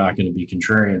that we're not going to be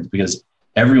contrarians, because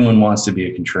everyone wants to be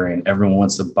a contrarian. Everyone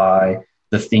wants to buy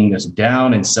the thing that's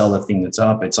down and sell the thing that's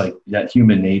up. It's like that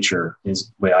human nature is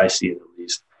the way I see it, at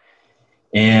least.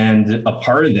 And a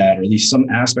part of that, or at least some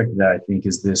aspect of that, I think,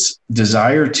 is this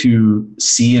desire to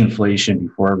see inflation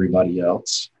before everybody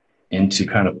else, and to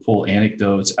kind of pull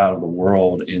anecdotes out of the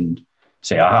world and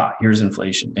say, aha, here's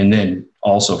inflation. And then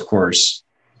also, of course,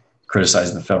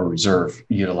 criticize the Federal Reserve.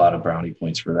 You get a lot of brownie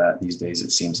points for that these days,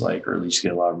 it seems like, or at least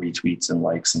get a lot of retweets and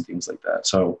likes and things like that.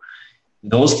 So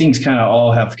those things kind of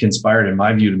all have conspired, in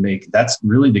my view, to make, that's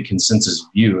really the consensus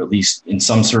view, at least in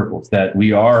some circles, that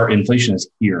inflation is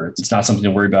here. It's not something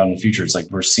to worry about in the future. It's like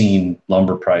we're seeing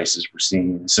lumber prices, we're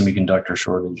seeing semiconductor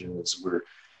shortages,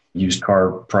 used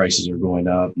car prices are going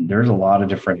up. There's a lot of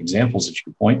different examples that you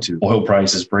can point to. Oil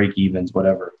prices, break evens,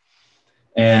 whatever.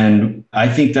 And I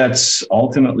think that's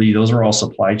ultimately, those are all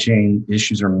supply chain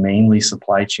issues, or mainly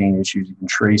supply chain issues. You can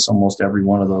trace almost every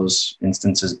one of those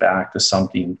instances back to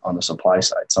something on the supply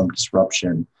side, some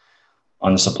disruption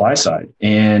on the supply side.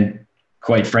 And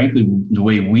quite frankly, the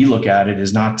way we look at it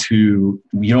is you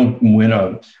don't win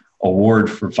a award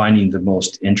for finding the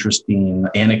most interesting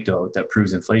anecdote that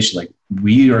proves inflation. Like,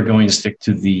 we are going to stick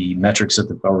to the metrics that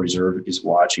the Federal Reserve is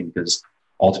watching, because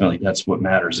ultimately that's what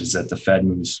matters, is that the Fed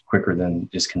moves quicker than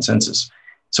is consensus.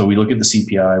 So we look at the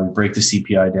CPI, we break the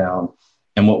CPI down,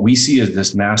 and what we see is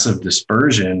this massive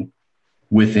dispersion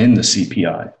within the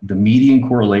CPI. The median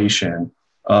correlation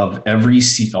of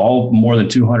all more than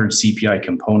 200 CPI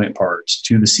component parts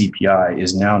to the CPI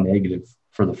is now negative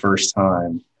for the first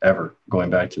time ever,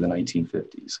 going back to the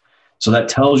 1950s. So that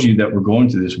tells you that we're going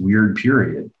through this weird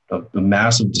period of a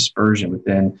massive dispersion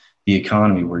within the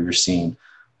economy, where you're seeing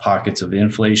pockets of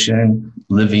inflation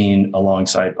living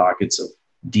alongside pockets of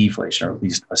deflation, or at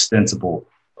least ostensible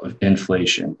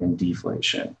inflation and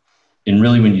deflation. And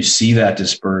really, when you see that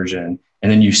dispersion,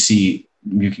 and then you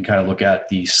can kind of look at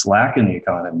the slack in the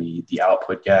economy, the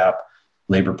output gap,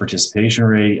 labor participation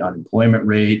rate, unemployment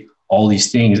rate, all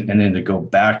these things. And then to go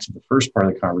back to the first part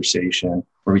of the conversation,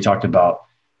 where we talked about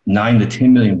 9 to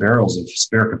 10 million barrels of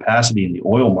spare capacity in the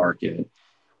oil market,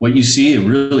 what you see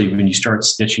really, when you start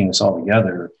stitching this all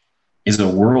together, is a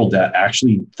world that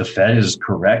actually the Fed is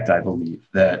correct, I believe,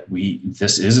 that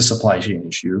this is a supply chain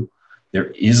issue.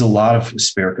 There is a lot of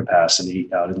spare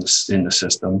capacity out in the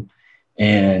system.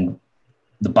 And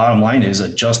the bottom line is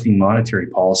adjusting monetary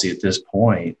policy at this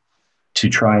point to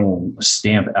try and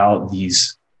stamp out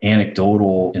these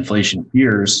anecdotal inflation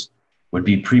fears would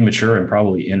be premature and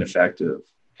probably ineffective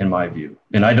in my view.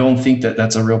 And I don't think that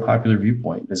that's a real popular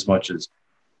viewpoint as much as,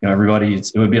 everybody,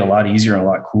 it would be a lot easier and a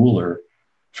lot cooler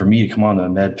for me to come on the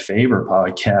Med Faber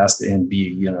podcast and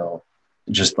be,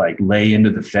 just like lay into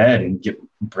the Fed and get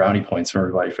brownie points from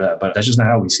everybody for that. But that's just not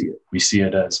how we see it. We see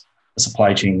it as a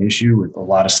supply chain issue with a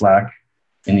lot of slack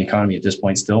in the economy at this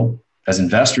point still. As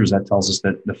investors, that tells us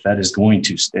that the Fed is going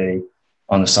to stay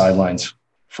on the sidelines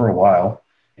for a while.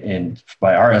 And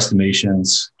by our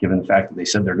estimations, given the fact that they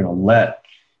said they're going to let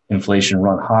inflation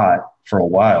run hot for a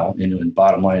while, and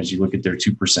bottom line is you look at their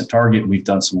 2% target, and we've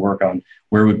done some work on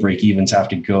where would break evens have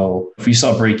to go. If we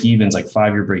saw break evens, like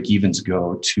 5-year break evens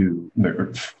go to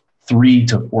 3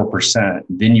 to 4%,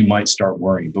 then you might start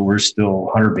worrying. But we're still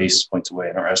 100 basis points away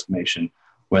in our estimation,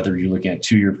 whether you're looking at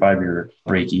 2-year, 5-year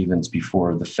break evens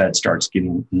before the Fed starts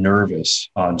getting nervous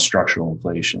on structural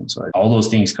inflation. So all those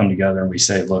things come together and we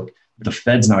say, look, the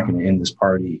Fed's not going to end this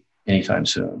party anytime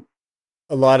soon.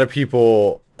 A lot of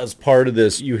people, as part of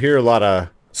this, you hear a lot of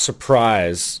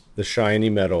surprise. The shiny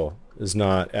metal is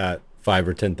not at 5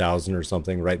 or 10,000 or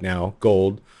something right now.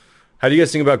 Gold. How do you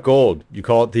guys think about gold? You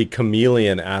call it the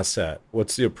chameleon asset.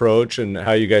 What's the approach and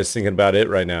how are you guys thinking about it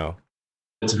right now?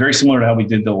 It's very similar to how we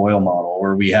did the oil model,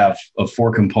 where we have a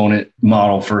 4-component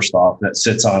model first off that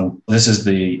sits on, this is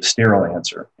the sterile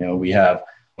answer. We have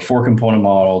a 4-component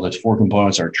model. Those 4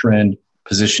 components are trend,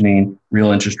 positioning,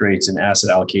 real interest rates, and asset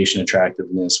allocation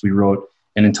attractiveness. We wrote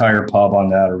an entire pub on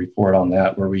that, a report on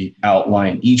that, where we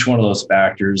outline each one of those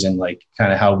factors and like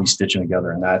kind of how we stitch them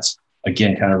together. And that's,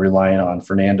 again, kind of relying on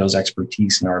Fernando's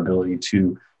expertise and our ability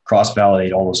to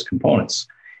cross-validate all those components.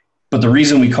 But the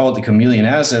reason we call it the chameleon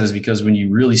asset is because when you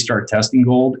really start testing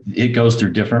gold, it goes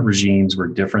through different regimes where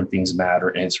different things matter.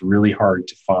 And it's really hard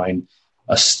to find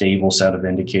a stable set of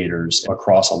indicators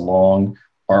across a long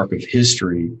arc of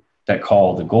history that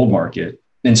call the gold market.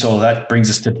 And so that brings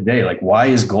us to today. Like, why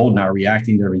is gold not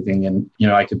reacting to everything? And,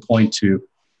 I could point to,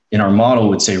 in our model,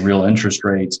 would say real interest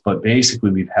rates, but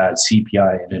basically we've had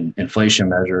CPI and inflation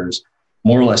measures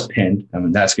more or less pinned. I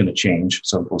mean, that's going to change.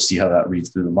 So we'll see how that reads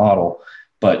through the model.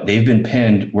 But they've been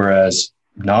pinned, whereas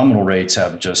nominal rates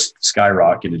have just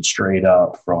skyrocketed straight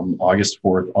up from August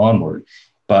 4th onward.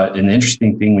 But an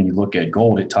interesting thing, when you look at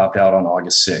gold, it topped out on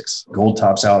August 6th. Gold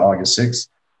tops out August 6th,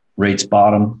 rates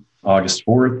bottom August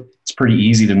 4th. It's pretty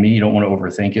easy to me, you don't want to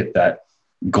overthink it, that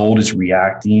gold is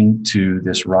reacting to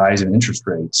this rise in interest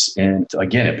rates. And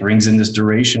again, it brings in this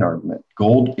duration argument.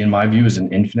 Gold, in my view, is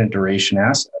an infinite duration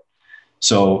asset.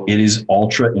 So it is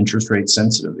ultra interest rate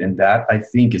sensitive. And that, I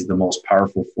think, is the most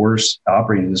powerful force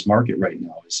operating in this market right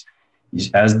now.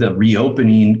 Is as the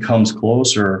reopening comes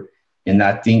closer, and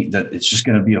that thing that it's just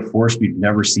going to be a force we've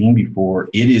never seen before,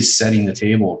 it is setting the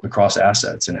table across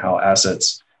assets and how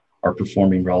assets are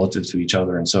performing relative to each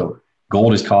other. And so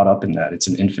gold is caught up in that. It's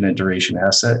an infinite duration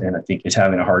asset. And I think it's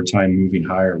having a hard time moving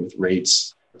higher with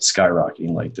rates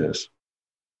skyrocketing like this.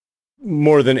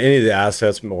 More than any of the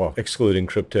assets, well, excluding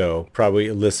crypto, probably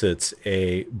elicits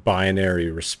a binary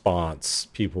response.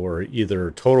 People are either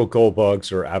total gold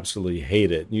bugs or absolutely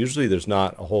hate it. Usually there's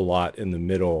not a whole lot in the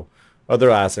middle.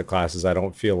 Other asset classes, I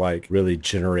don't feel like really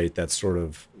generate that sort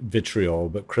of vitriol,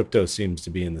 but crypto seems to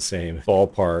be in the same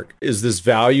ballpark. Is this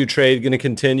value trade going to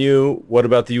continue? What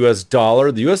about the US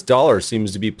dollar? The US dollar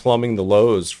seems to be plumbing the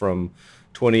lows from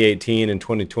 2018 and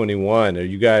 2021. Are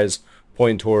you guys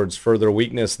pointing towards further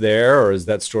weakness there, or is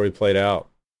that story played out?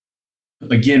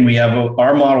 Again, we have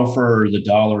our model for the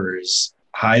dollar is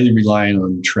highly reliant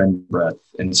on trend breadth.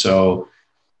 And so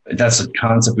that's a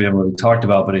concept we haven't really talked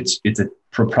about, but it's a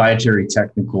proprietary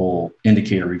technical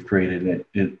indicator we've created. And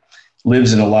it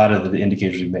lives in a lot of the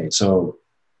indicators we've made. So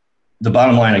the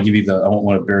bottom line, I won't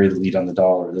want to bury the lead on the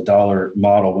dollar. The dollar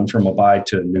model went from a buy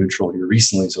to a neutral here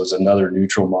recently. So it's another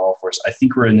neutral model for us. I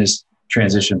think we're in this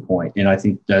transition point. And I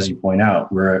think, as you point out,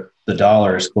 the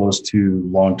dollar is close to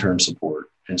long-term support.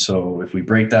 And so if we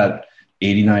break that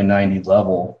 89.90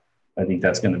 level, I think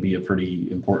that's going to be a pretty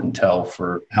important tell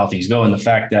for how things go. And the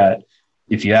fact that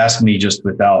if you ask me just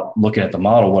without looking at the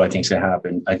model, what I think is going to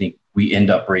happen, I think we end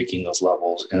up breaking those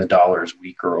levels and the dollar is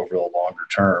weaker over the longer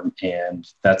term. And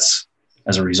that's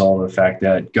as a result of the fact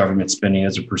that government spending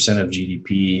as a percent of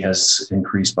GDP has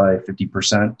increased by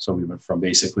 50%. So we went from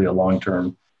basically a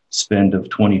long-term spend of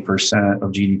 20%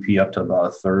 of GDP up to about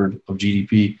a third of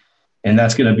GDP. And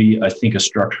that's going to be, I think, a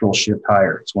structural shift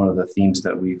higher. It's one of the themes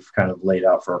that we've kind of laid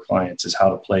out for our clients is how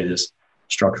to play this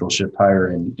structural shift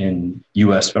higher in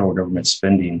U.S. federal government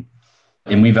spending.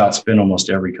 And we've outspent almost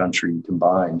every country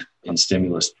combined in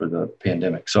stimulus for the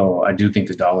pandemic. So I do think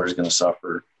the dollar is going to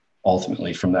suffer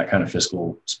ultimately from that kind of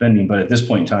fiscal spending. But at this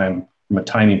point in time, from a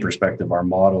timing perspective, our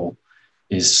model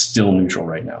is still neutral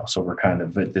right now. So we're kind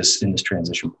of in this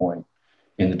transition point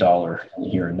in the dollar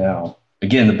here and now.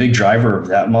 Again, the big driver of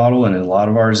that model and in a lot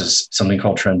of ours is something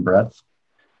called trend breadth.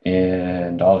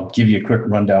 And I'll give you a quick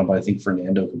rundown, but I think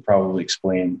Fernando can probably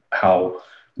explain how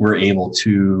we're able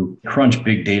to crunch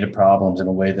big data problems in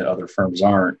a way that other firms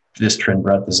aren't. This trend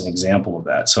breadth is an example of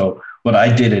that. So what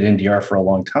I did at NDR for a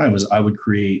long time was I would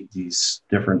create these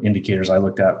different indicators I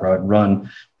looked at where I'd run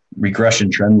regression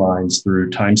trend lines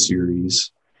through time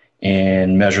series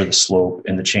and measure the slope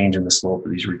and the change in the slope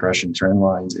of these regression trend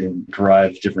lines and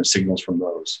derive different signals from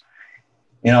those.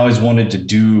 And I always wanted to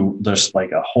do just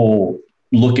like a whole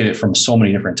look at it from so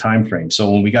many different time frames.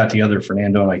 So when we got together,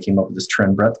 Fernando and I came up with this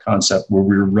trend breadth concept where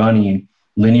we were running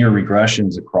linear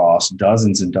regressions across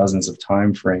dozens and dozens of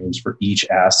time frames for each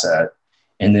asset,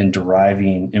 and then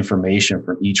deriving information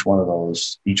from each one of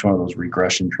those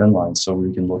regression trend lines. So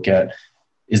we can look at,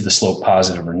 is the slope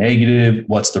positive or negative?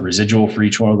 What's the residual for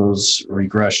each one of those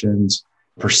regressions?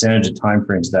 Percentage of time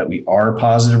frames that we are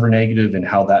positive or negative, and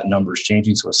how that number is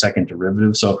changing. So a second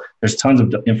derivative. So there's tons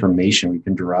of information we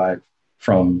can derive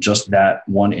from just that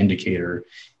one indicator.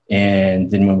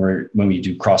 And then when we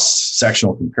do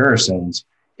cross-sectional comparisons,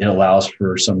 it allows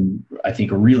for some, I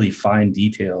think, a really fine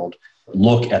detailed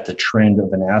look at the trend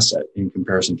of an asset in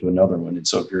comparison to another one. And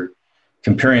so if you're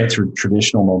comparing it to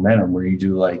traditional momentum, where you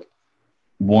do like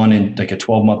a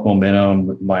 12-month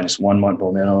momentum minus 1 month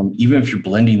momentum, even if you're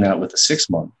blending that with a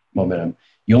 6-month momentum,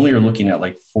 you only are looking at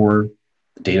like 4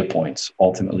 data points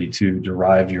ultimately to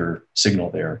derive your signal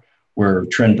there, where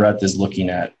trend breadth is looking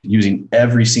at using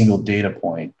every single data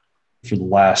point for the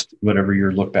last, whatever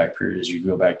your look back period is. You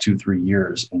go back 2-3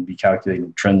 years and be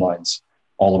calculating trend lines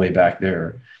all the way back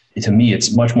there. And to me,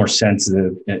 it's much more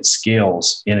sensitive, and it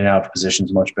scales in and out of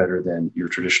positions much better than your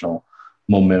traditional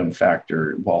momentum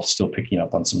factor, while still picking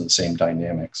up on some of the same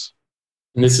dynamics.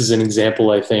 And this is an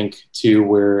example, I think, too,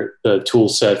 where the tool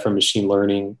set from machine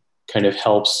learning kind of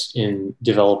helps in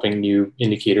developing new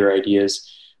indicator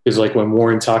ideas. Because like when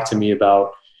Warren talked to me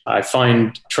about, I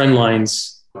find trend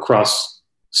lines across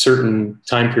certain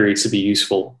time periods to be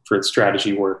useful for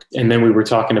strategy work. And then we were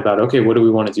talking about, okay, what do we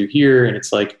want to do here? And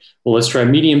it's like, well, let's try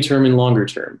medium term and longer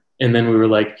term. And then we were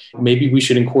like, maybe we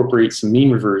should incorporate some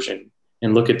mean reversion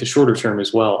and look at the shorter term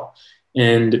as well.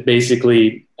 And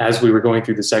basically, as we were going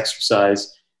through this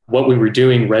exercise, what we were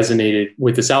doing resonated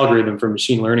with this algorithm from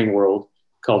machine learning world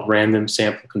called random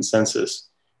sample consensus,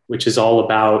 which is all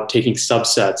about taking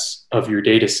subsets of your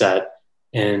data set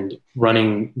and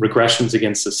running regressions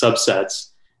against the subsets,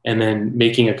 and then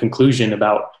making a conclusion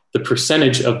about the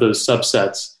percentage of those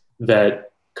subsets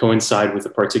that coincide with a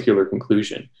particular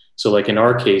conclusion. So like in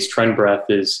our case, trend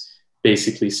breadth is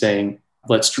basically saying,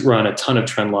 let's run a ton of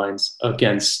trend lines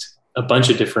against a bunch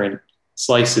of different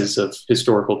slices of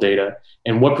historical data.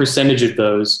 And what percentage of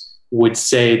those would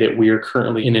say that we are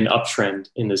currently in an uptrend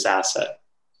in this asset?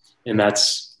 And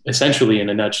that's essentially, in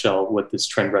a nutshell, what this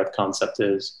trend breadth concept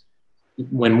is.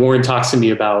 When Warren talks to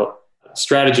me about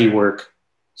strategy work,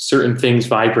 certain things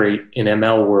vibrate in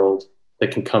ML world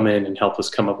that can come in and help us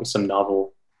come up with some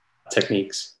novel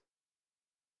techniques.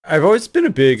 I've always been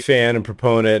a big fan and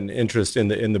proponent and interest in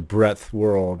the breadth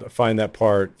world. I find that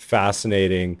part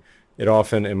fascinating. It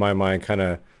often, in my mind, kind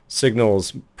of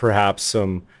signals perhaps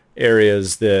some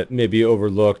areas that may be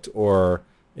overlooked, or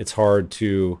it's hard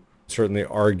to certainly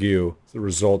argue the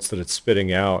results that it's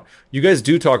spitting out. You guys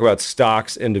do talk about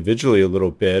stocks individually a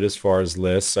little bit as far as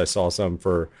lists. I saw some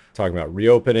for talking about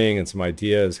reopening and some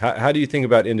ideas. How do you think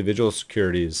about individual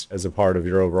securities as a part of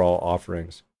your overall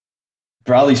offerings?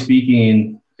 Broadly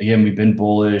speaking, again, we've been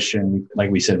bullish, and like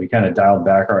we said, we kind of dialed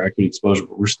back our equity exposure,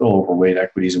 but we're still overweight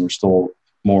equities and we're still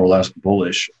more or less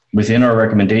bullish. Within our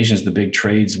recommendations, the big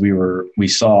trades we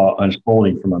saw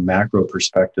unfolding from a macro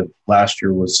perspective last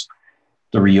year was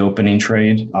the reopening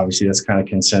trade. Obviously, that's kind of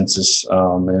consensus.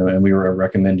 And we were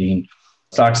recommending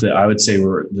stocks that I would say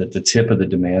were at the tip of the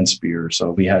demand spear.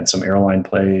 So we had some airline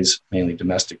plays, mainly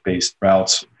domestic-based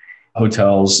routes,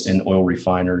 hotels, and oil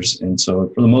refiners. And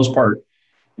so for the most part,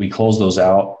 we closed those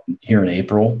out here in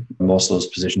April. Most of those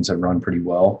positions have run pretty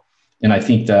well. And I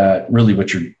think that really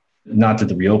not that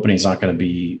the reopening is not going to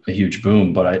be a huge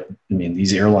boom, but I mean,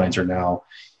 these airlines are now,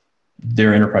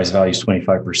 their enterprise value is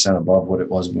 25% above what it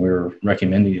was when we were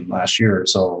recommending them last year.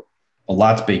 So a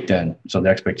lot's baked in. So the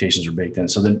expectations are baked in.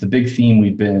 So the big theme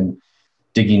we've been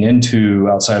digging into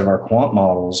outside of our quant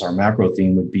models, our macro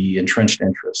theme would be entrenched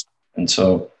interest. And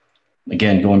so,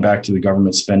 again, going back to the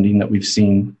government spending that we've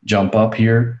seen jump up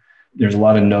here, there's a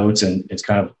lot of notes, and it's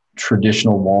kind of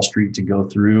traditional Wall Street to go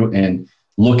through and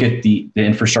look at the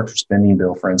infrastructure spending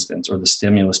bill, for instance, or the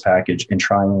stimulus package, and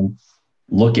try and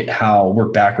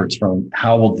work backwards from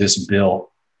how will this bill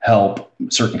help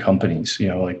certain companies,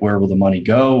 like where will the money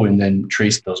go, and then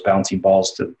trace those bouncing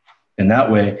balls to in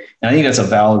that way. And I think that's a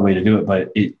valid way to do it,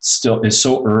 but it still is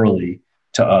so early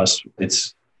to us.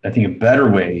 It's, I think, a better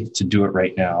way to do it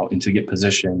right now and to get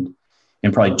positioned,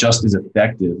 and probably just as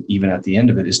effective, even at the end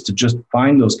of it, is to just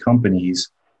find those companies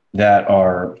that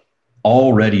are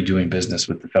already doing business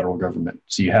with the federal government.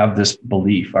 So you have this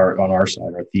belief on our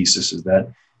side, our thesis is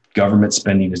that government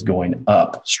spending is going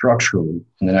up structurally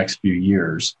in the next few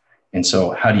years. And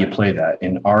so how do you play that?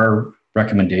 And our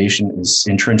recommendation is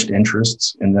entrenched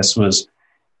interests. And this was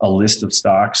a list of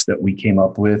stocks that we came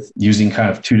up with using kind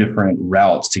of two different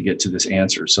routes to get to this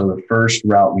answer. So the first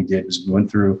route we did was we went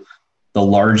through the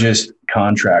largest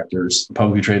contractors,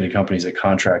 publicly traded companies that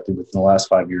contracted within the last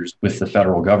 5 years with the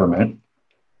federal government.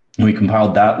 And we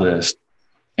compiled that list.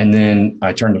 And then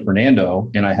I turned to Fernando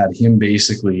and I had him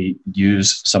basically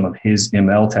use some of his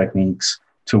ML techniques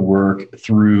to work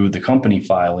through the company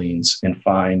filings and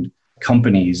find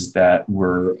companies that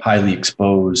were highly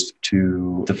exposed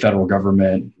to the federal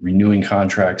government, renewing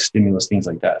contracts, stimulus, things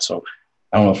like that. So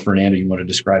I don't know if Fernando, you want to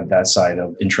describe that side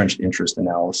of entrenched interest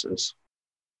analysis.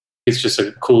 It's just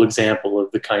a cool example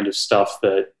of the kind of stuff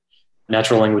that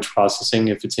natural language processing,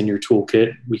 if it's in your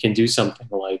toolkit, we can do something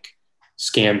like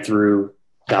scan through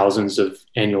thousands of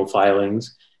annual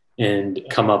filings and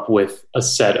come up with a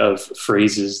set of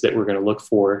phrases that we're going to look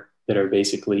for that are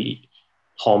basically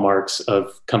hallmarks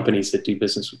of companies that do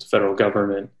business with the federal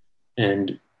government,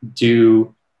 and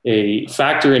do a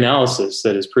factor analysis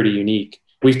that is pretty unique.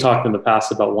 We've talked in the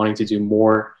past about wanting to do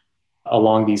more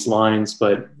along these lines,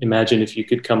 but imagine if you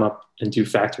could come up and do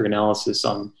factor analysis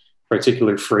on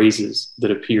particular phrases that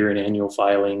appear in annual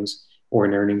filings or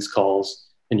in earnings calls,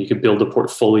 and you could build a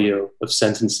portfolio of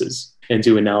sentences and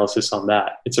do analysis on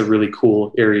that. It's a really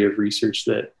cool area of research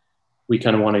that we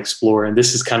kind of want to explore. And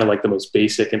this is kind of like the most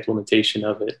basic implementation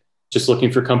of it. Just looking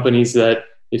for companies that,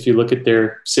 if you look at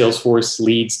their Salesforce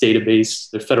leads database,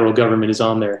 the federal government is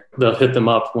on there. They'll hit them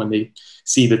up when they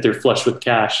see that they're flush with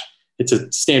cash. It's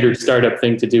a standard startup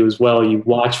thing to do as well. You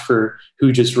watch for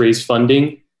who just raised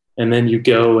funding, and then you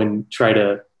go and try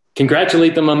to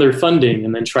congratulate them on their funding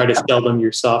and then try to sell them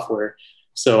your software.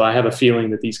 So I have a feeling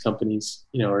that these companies,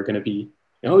 are going to be,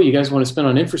 oh, you guys want to spend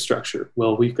on infrastructure?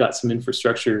 Well, we've got some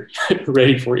infrastructure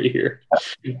ready for you here.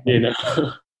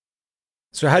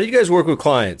 So how do you guys work with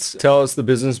clients? Tell us the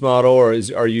business model, or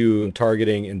are you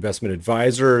targeting investment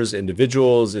advisors,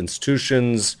 individuals,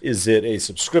 institutions? Is it a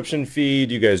subscription fee?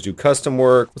 Do you guys do custom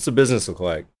work? What's the business look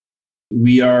like?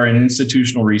 We are an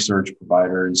institutional research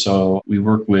provider. And so we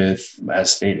work with,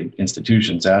 as stated,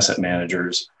 institutions, asset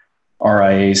managers,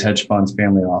 RIAs, hedge funds,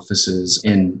 family offices.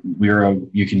 And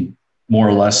you can more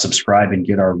or less subscribe and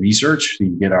get our research. You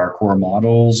can get our core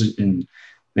models, and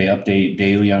they update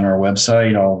daily on our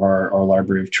website, all of our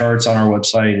library of charts on our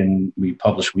website, and we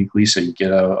publish weekly. So you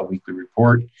get a weekly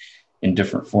report in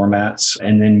different formats.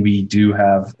 And then we do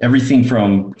have everything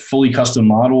from fully custom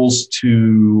models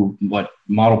to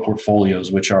model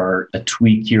portfolios, which are a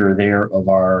tweak here or there of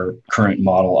our current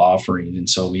model offering. And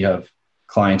so we have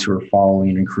clients who are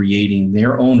following and creating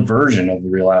their own version of the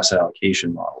real asset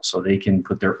allocation model, so they can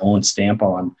put their own stamp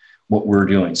on what we're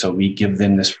doing. So we give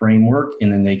them this framework,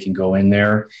 and then they can go in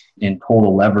there and pull the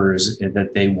levers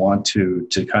that they want to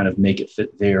kind of make it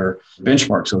fit their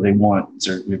benchmark. So we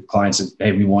have clients that,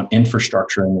 hey, we want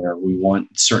infrastructure in there. We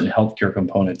want certain healthcare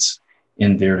components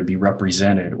in there to be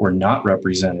represented or not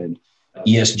represented.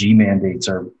 ESG mandates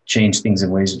change things in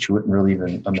ways that you wouldn't really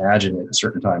even imagine at a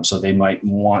certain time. So they might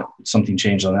want something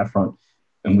changed on that front,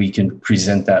 and we can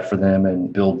present that for them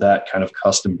and build that kind of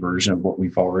custom version of what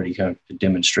we've already kind of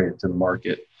demonstrated to the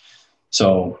market.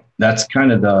 So that's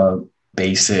kind of the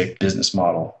basic business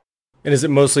model. And is it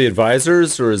mostly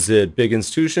advisors, or is it big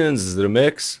institutions? Is it a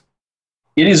mix?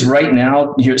 It is right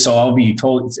now. So I'll be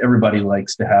told, everybody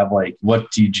likes to have what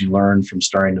did you learn from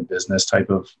starting a business type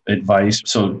of advice.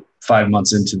 So 5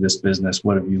 months into this business,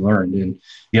 what have you learned? And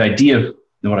the idea of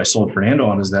what I sold Fernando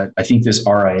on is that I think this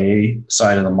RIA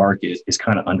side of the market is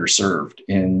kind of underserved,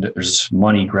 and there's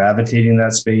money gravitating in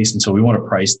that space. And so we want to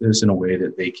price this in a way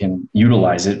that they can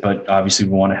utilize it. But obviously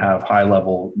we want to have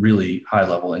really high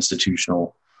level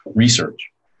institutional research.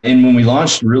 And when we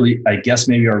launched, really, I guess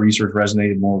maybe our research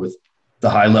resonated more with the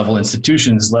high level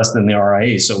institutions less than the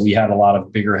RIA. So we had a lot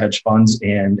of bigger hedge funds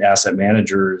and asset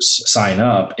managers sign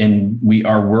up, and we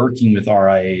are working with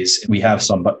RIAs. We have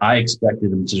some, but I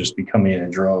expected them to just be coming in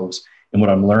droves. And what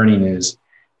I'm learning is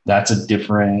it's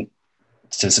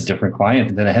just a different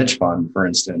client than a hedge fund, for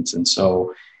instance. And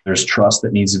so there's trust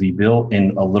that needs to be built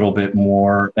and a little bit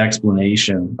more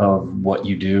explanation of what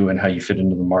you do and how you fit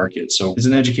into the market. So it's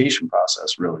an education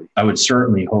process, really. I would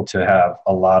certainly hope to have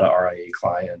a lot of RIA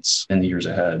clients in the years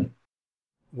ahead.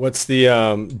 What's the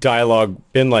dialogue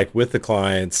been like with the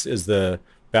clients? Is the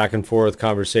back and forth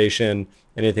conversation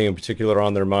anything in particular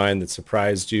on their mind that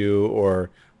surprised you? Or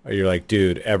are you like,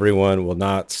 dude, everyone will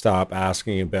not stop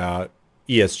asking about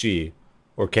ESG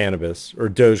or cannabis or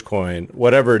Dogecoin,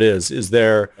 whatever it is? Is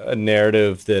there a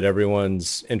narrative that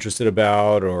everyone's interested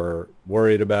about or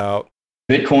worried about?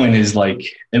 Bitcoin is like,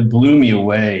 it blew me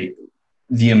away,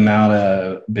 the amount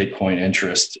of Bitcoin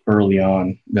interest early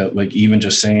on, that like even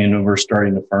just saying we're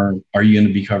starting a firm, are you going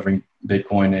to be covering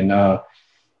Bitcoin?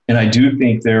 And I do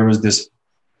think there was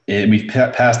we've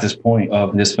passed this point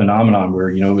of this phenomenon where,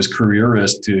 it was career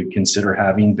risk to consider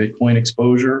having Bitcoin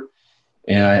exposure.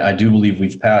 And I do believe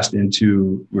we've passed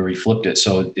into where we flipped it.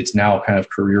 So it's now kind of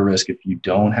career risk if you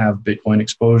don't have Bitcoin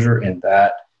exposure. And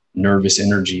that nervous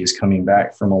energy is coming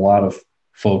back from a lot of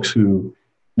folks who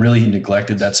really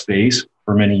neglected that space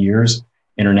for many years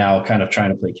and are now kind of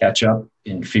trying to play catch up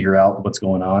and figure out what's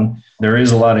going on. There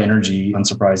is a lot of energy,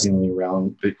 unsurprisingly,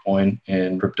 around Bitcoin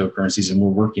and cryptocurrencies. And we're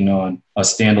working on a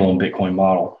standalone Bitcoin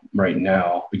model right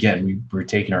now. Again, we're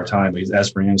taking our time.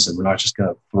 As Fernando said, we're not just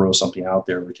going to throw something out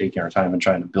there. We're taking our time and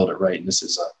trying to build it right. And this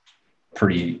is a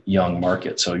pretty young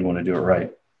market, so you want to do it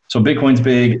right. So Bitcoin's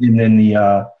big. And then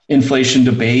the inflation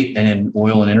debate and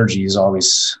oil and energy is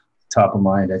always top of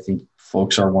mind. I think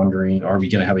folks are wondering, are we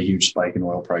going to have a huge spike in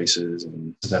oil prices?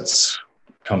 And that's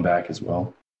come back as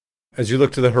well. As you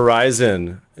look to the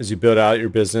horizon, as you build out your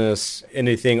business,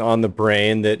 anything on the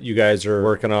brain that you guys are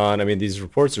working on? I mean, these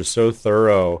reports are so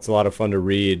thorough. It's a lot of fun to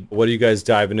read. What are you guys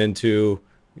diving into?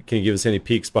 Can you give us any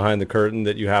peeks behind the curtain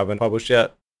that you haven't published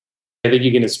yet? I think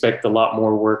you can expect a lot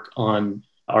more work on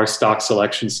our stock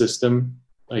selection system.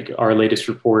 Like our latest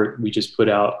report, we just put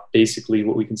out basically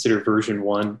what we consider version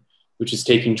 1, which is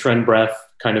taking trend breadth,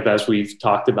 kind of as we've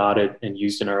talked about it and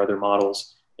used in our other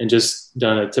models, and just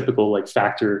done a typical like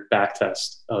factor back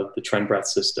test of the trend breadth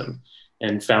system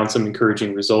and found some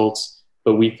encouraging results.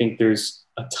 But we think there's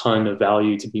a ton of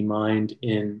value to be mined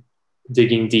in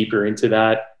digging deeper into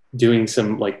that, doing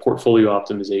some like portfolio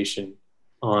optimization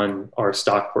on our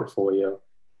stock portfolio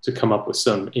to come up with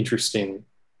some interesting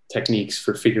techniques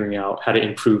for figuring out how to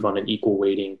improve on an equal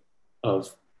weighting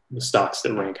of the stocks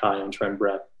that rank high on trend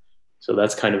breadth. So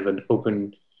that's kind of an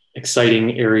open,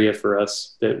 exciting area for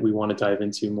us that we want to dive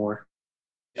into more.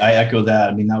 I echo that.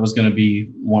 I mean, that was going to be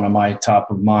one of my top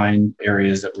of mind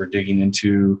areas that we're digging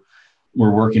into.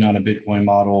 We're working on a Bitcoin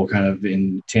model kind of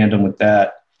in tandem with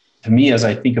that. To me, as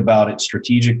I think about it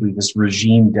strategically, this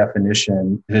regime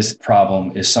definition, this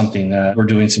problem is something that we're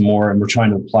doing some more and we're trying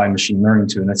to apply machine learning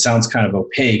to. And it sounds kind of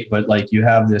opaque, but like you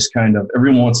have this kind of,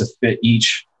 everyone wants to fit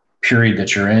each period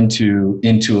that you're into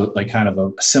like kind of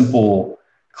a simple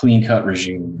clean cut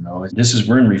regime. We're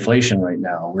in reflation right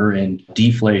now. We're in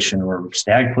deflation or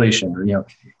stagflation, or,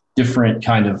 different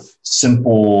kind of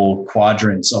simple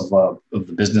quadrants of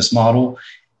the business model.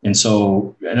 And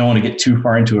so I don't want to get too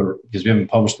far into it because we haven't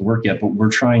published the work yet, but we're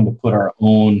trying to put our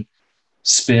own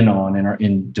spin on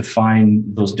and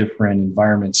define those different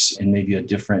environments in maybe a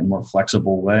different, more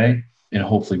flexible way, and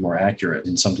hopefully more accurate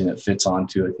and something that fits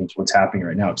onto, I think, what's happening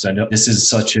right now. Because I know this is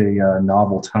such a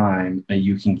novel time that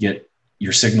you can get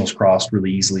your signals crossed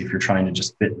really easily if you're trying to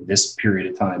just fit this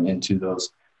period of time into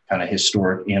those kind of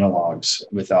historic analogs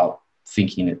without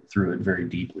thinking it through it very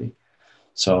deeply.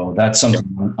 So that's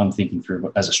something I'm thinking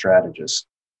through as a strategist.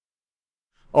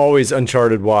 Always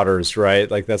uncharted waters, right?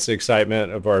 Like that's the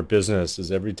excitement of our business,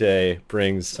 is every day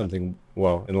brings something,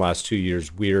 well, in the last 2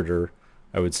 years, weirder,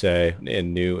 I would say,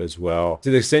 and new as well.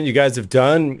 To the extent you guys have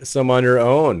done some on your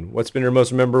own, what's been your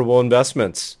most memorable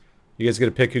investments? You guys get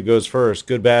to pick who goes first.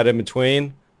 Good, bad, in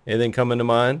between? Anything coming to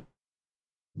mind?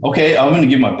 Okay, I'm going to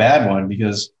give my bad one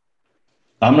because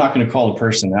I'm not going to call the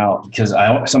person out because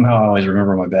I somehow always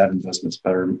remember my bad investments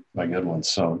better than my good ones.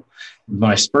 So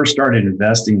when I first started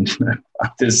investing,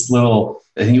 this little,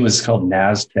 I think it was called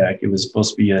Nasdaq. It was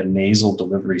supposed to be a nasal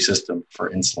delivery system for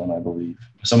insulin, I believe.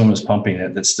 Someone was pumping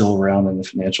it that's still around in the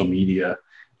financial media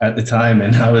at the time.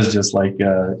 And I was just like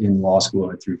in law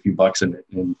school, I threw a few bucks in it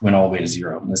and went all the way to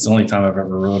zero. And that's the only time I've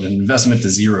ever wrote an investment to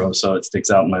zero. So it sticks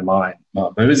out in my mind.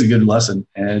 But it was a good lesson.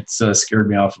 And it's scared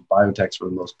me off of biotechs for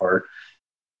the most part.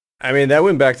 I mean, that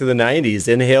went back to the 90s.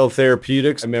 Inhale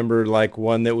Therapeutics. I remember like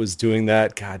one that was doing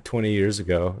that, 20 years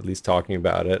ago, at least talking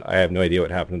about it. I have no idea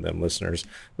what happened to them, listeners,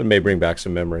 but it may bring back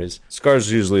some memories.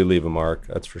 Scars usually leave a mark,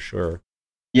 that's for sure.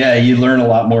 Yeah, you learn a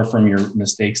lot more from your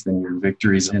mistakes than your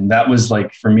victories. And that was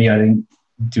like, for me, I didn't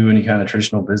do any kind of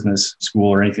traditional business school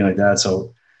or anything like that.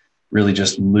 So really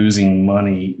just losing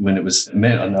money when it was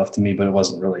meant enough to me, but it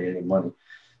wasn't really any money.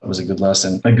 It was a good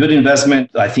lesson. A good investment.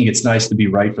 I think it's nice to be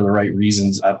right for the right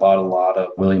reasons. I bought a lot of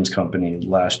Williams Company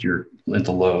last year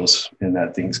into lows, and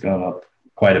that thing's gone up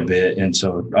quite a bit. And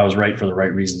so I was right for the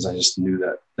right reasons. I just knew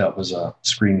that that was a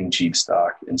screaming cheap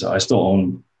stock. And so I still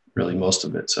own really most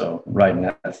of it. So riding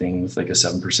that thing with like a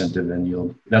 7% dividend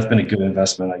yield, that's been a good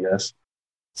investment, I guess.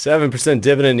 7%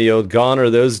 dividend yield, gone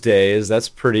are those days. That's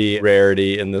pretty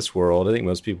rarity in this world. I think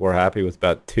most people are happy with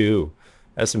about 2.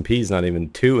 S&P is not even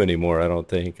 2 anymore, I don't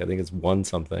think. I think it's 1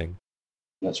 something.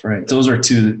 That's right. Those are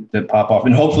 2 that pop off.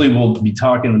 And hopefully we'll be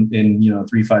talking in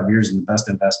 3-5 years, and the best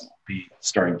investment will be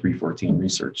starting 3Fourteen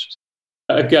research.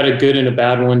 I've got a good and a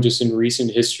bad one just in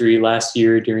recent history. Last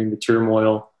year during the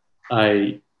turmoil,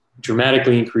 I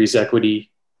dramatically increased equity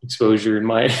exposure in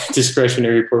my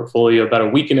discretionary portfolio about a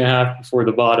week and a half before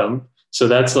the bottom. So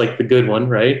that's like the good one,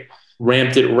 right?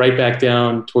 Ramped it right back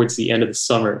down towards the end of the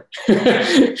summer,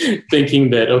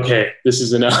 thinking that, okay, this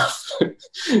is enough.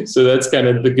 So that's kind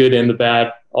of the good and the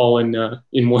bad all in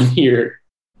 1 year.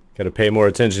 Got to pay more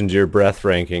attention to your breadth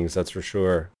rankings, that's for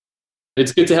sure.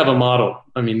 It's good to have a model.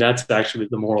 I mean, that's actually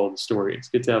the moral of the story. It's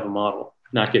good to have a model,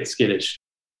 not get skittish.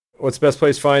 What's the best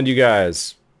place to find you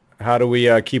guys? How do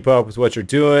we keep up with what you're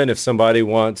doing? If somebody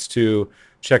wants to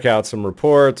check out some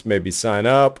reports, maybe sign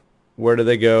up, where do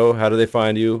they go? How do they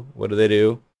find you? What do they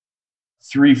do?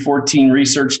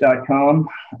 3fourteenresearch.com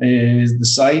is the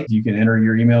site. You can enter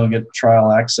your email and get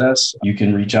trial access. You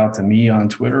can reach out to me on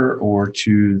Twitter or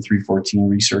to 3Fourteen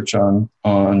Research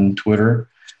on Twitter.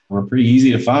 We're pretty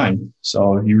easy to find.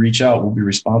 So if you reach out, we'll be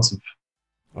responsive.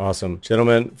 Awesome.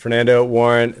 Gentlemen, Fernando,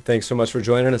 Warren, thanks so much for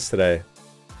joining us today.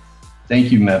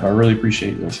 Thank you, Mev. I really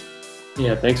appreciate this.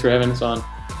 Yeah, thanks for having us on.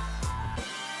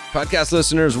 Podcast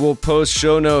listeners will post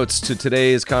show notes to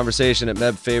today's conversation at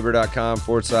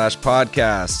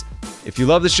mebfaber.com/podcast. If you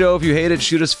love the show, if you hate it,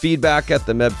 shoot us feedback at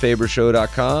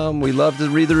themebfabershow.com. We love to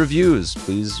read the reviews.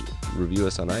 Please review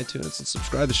us on iTunes and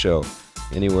subscribe to the show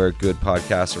anywhere good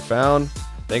podcasts are found.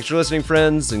 Thanks for listening,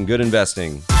 friends, and good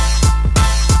investing.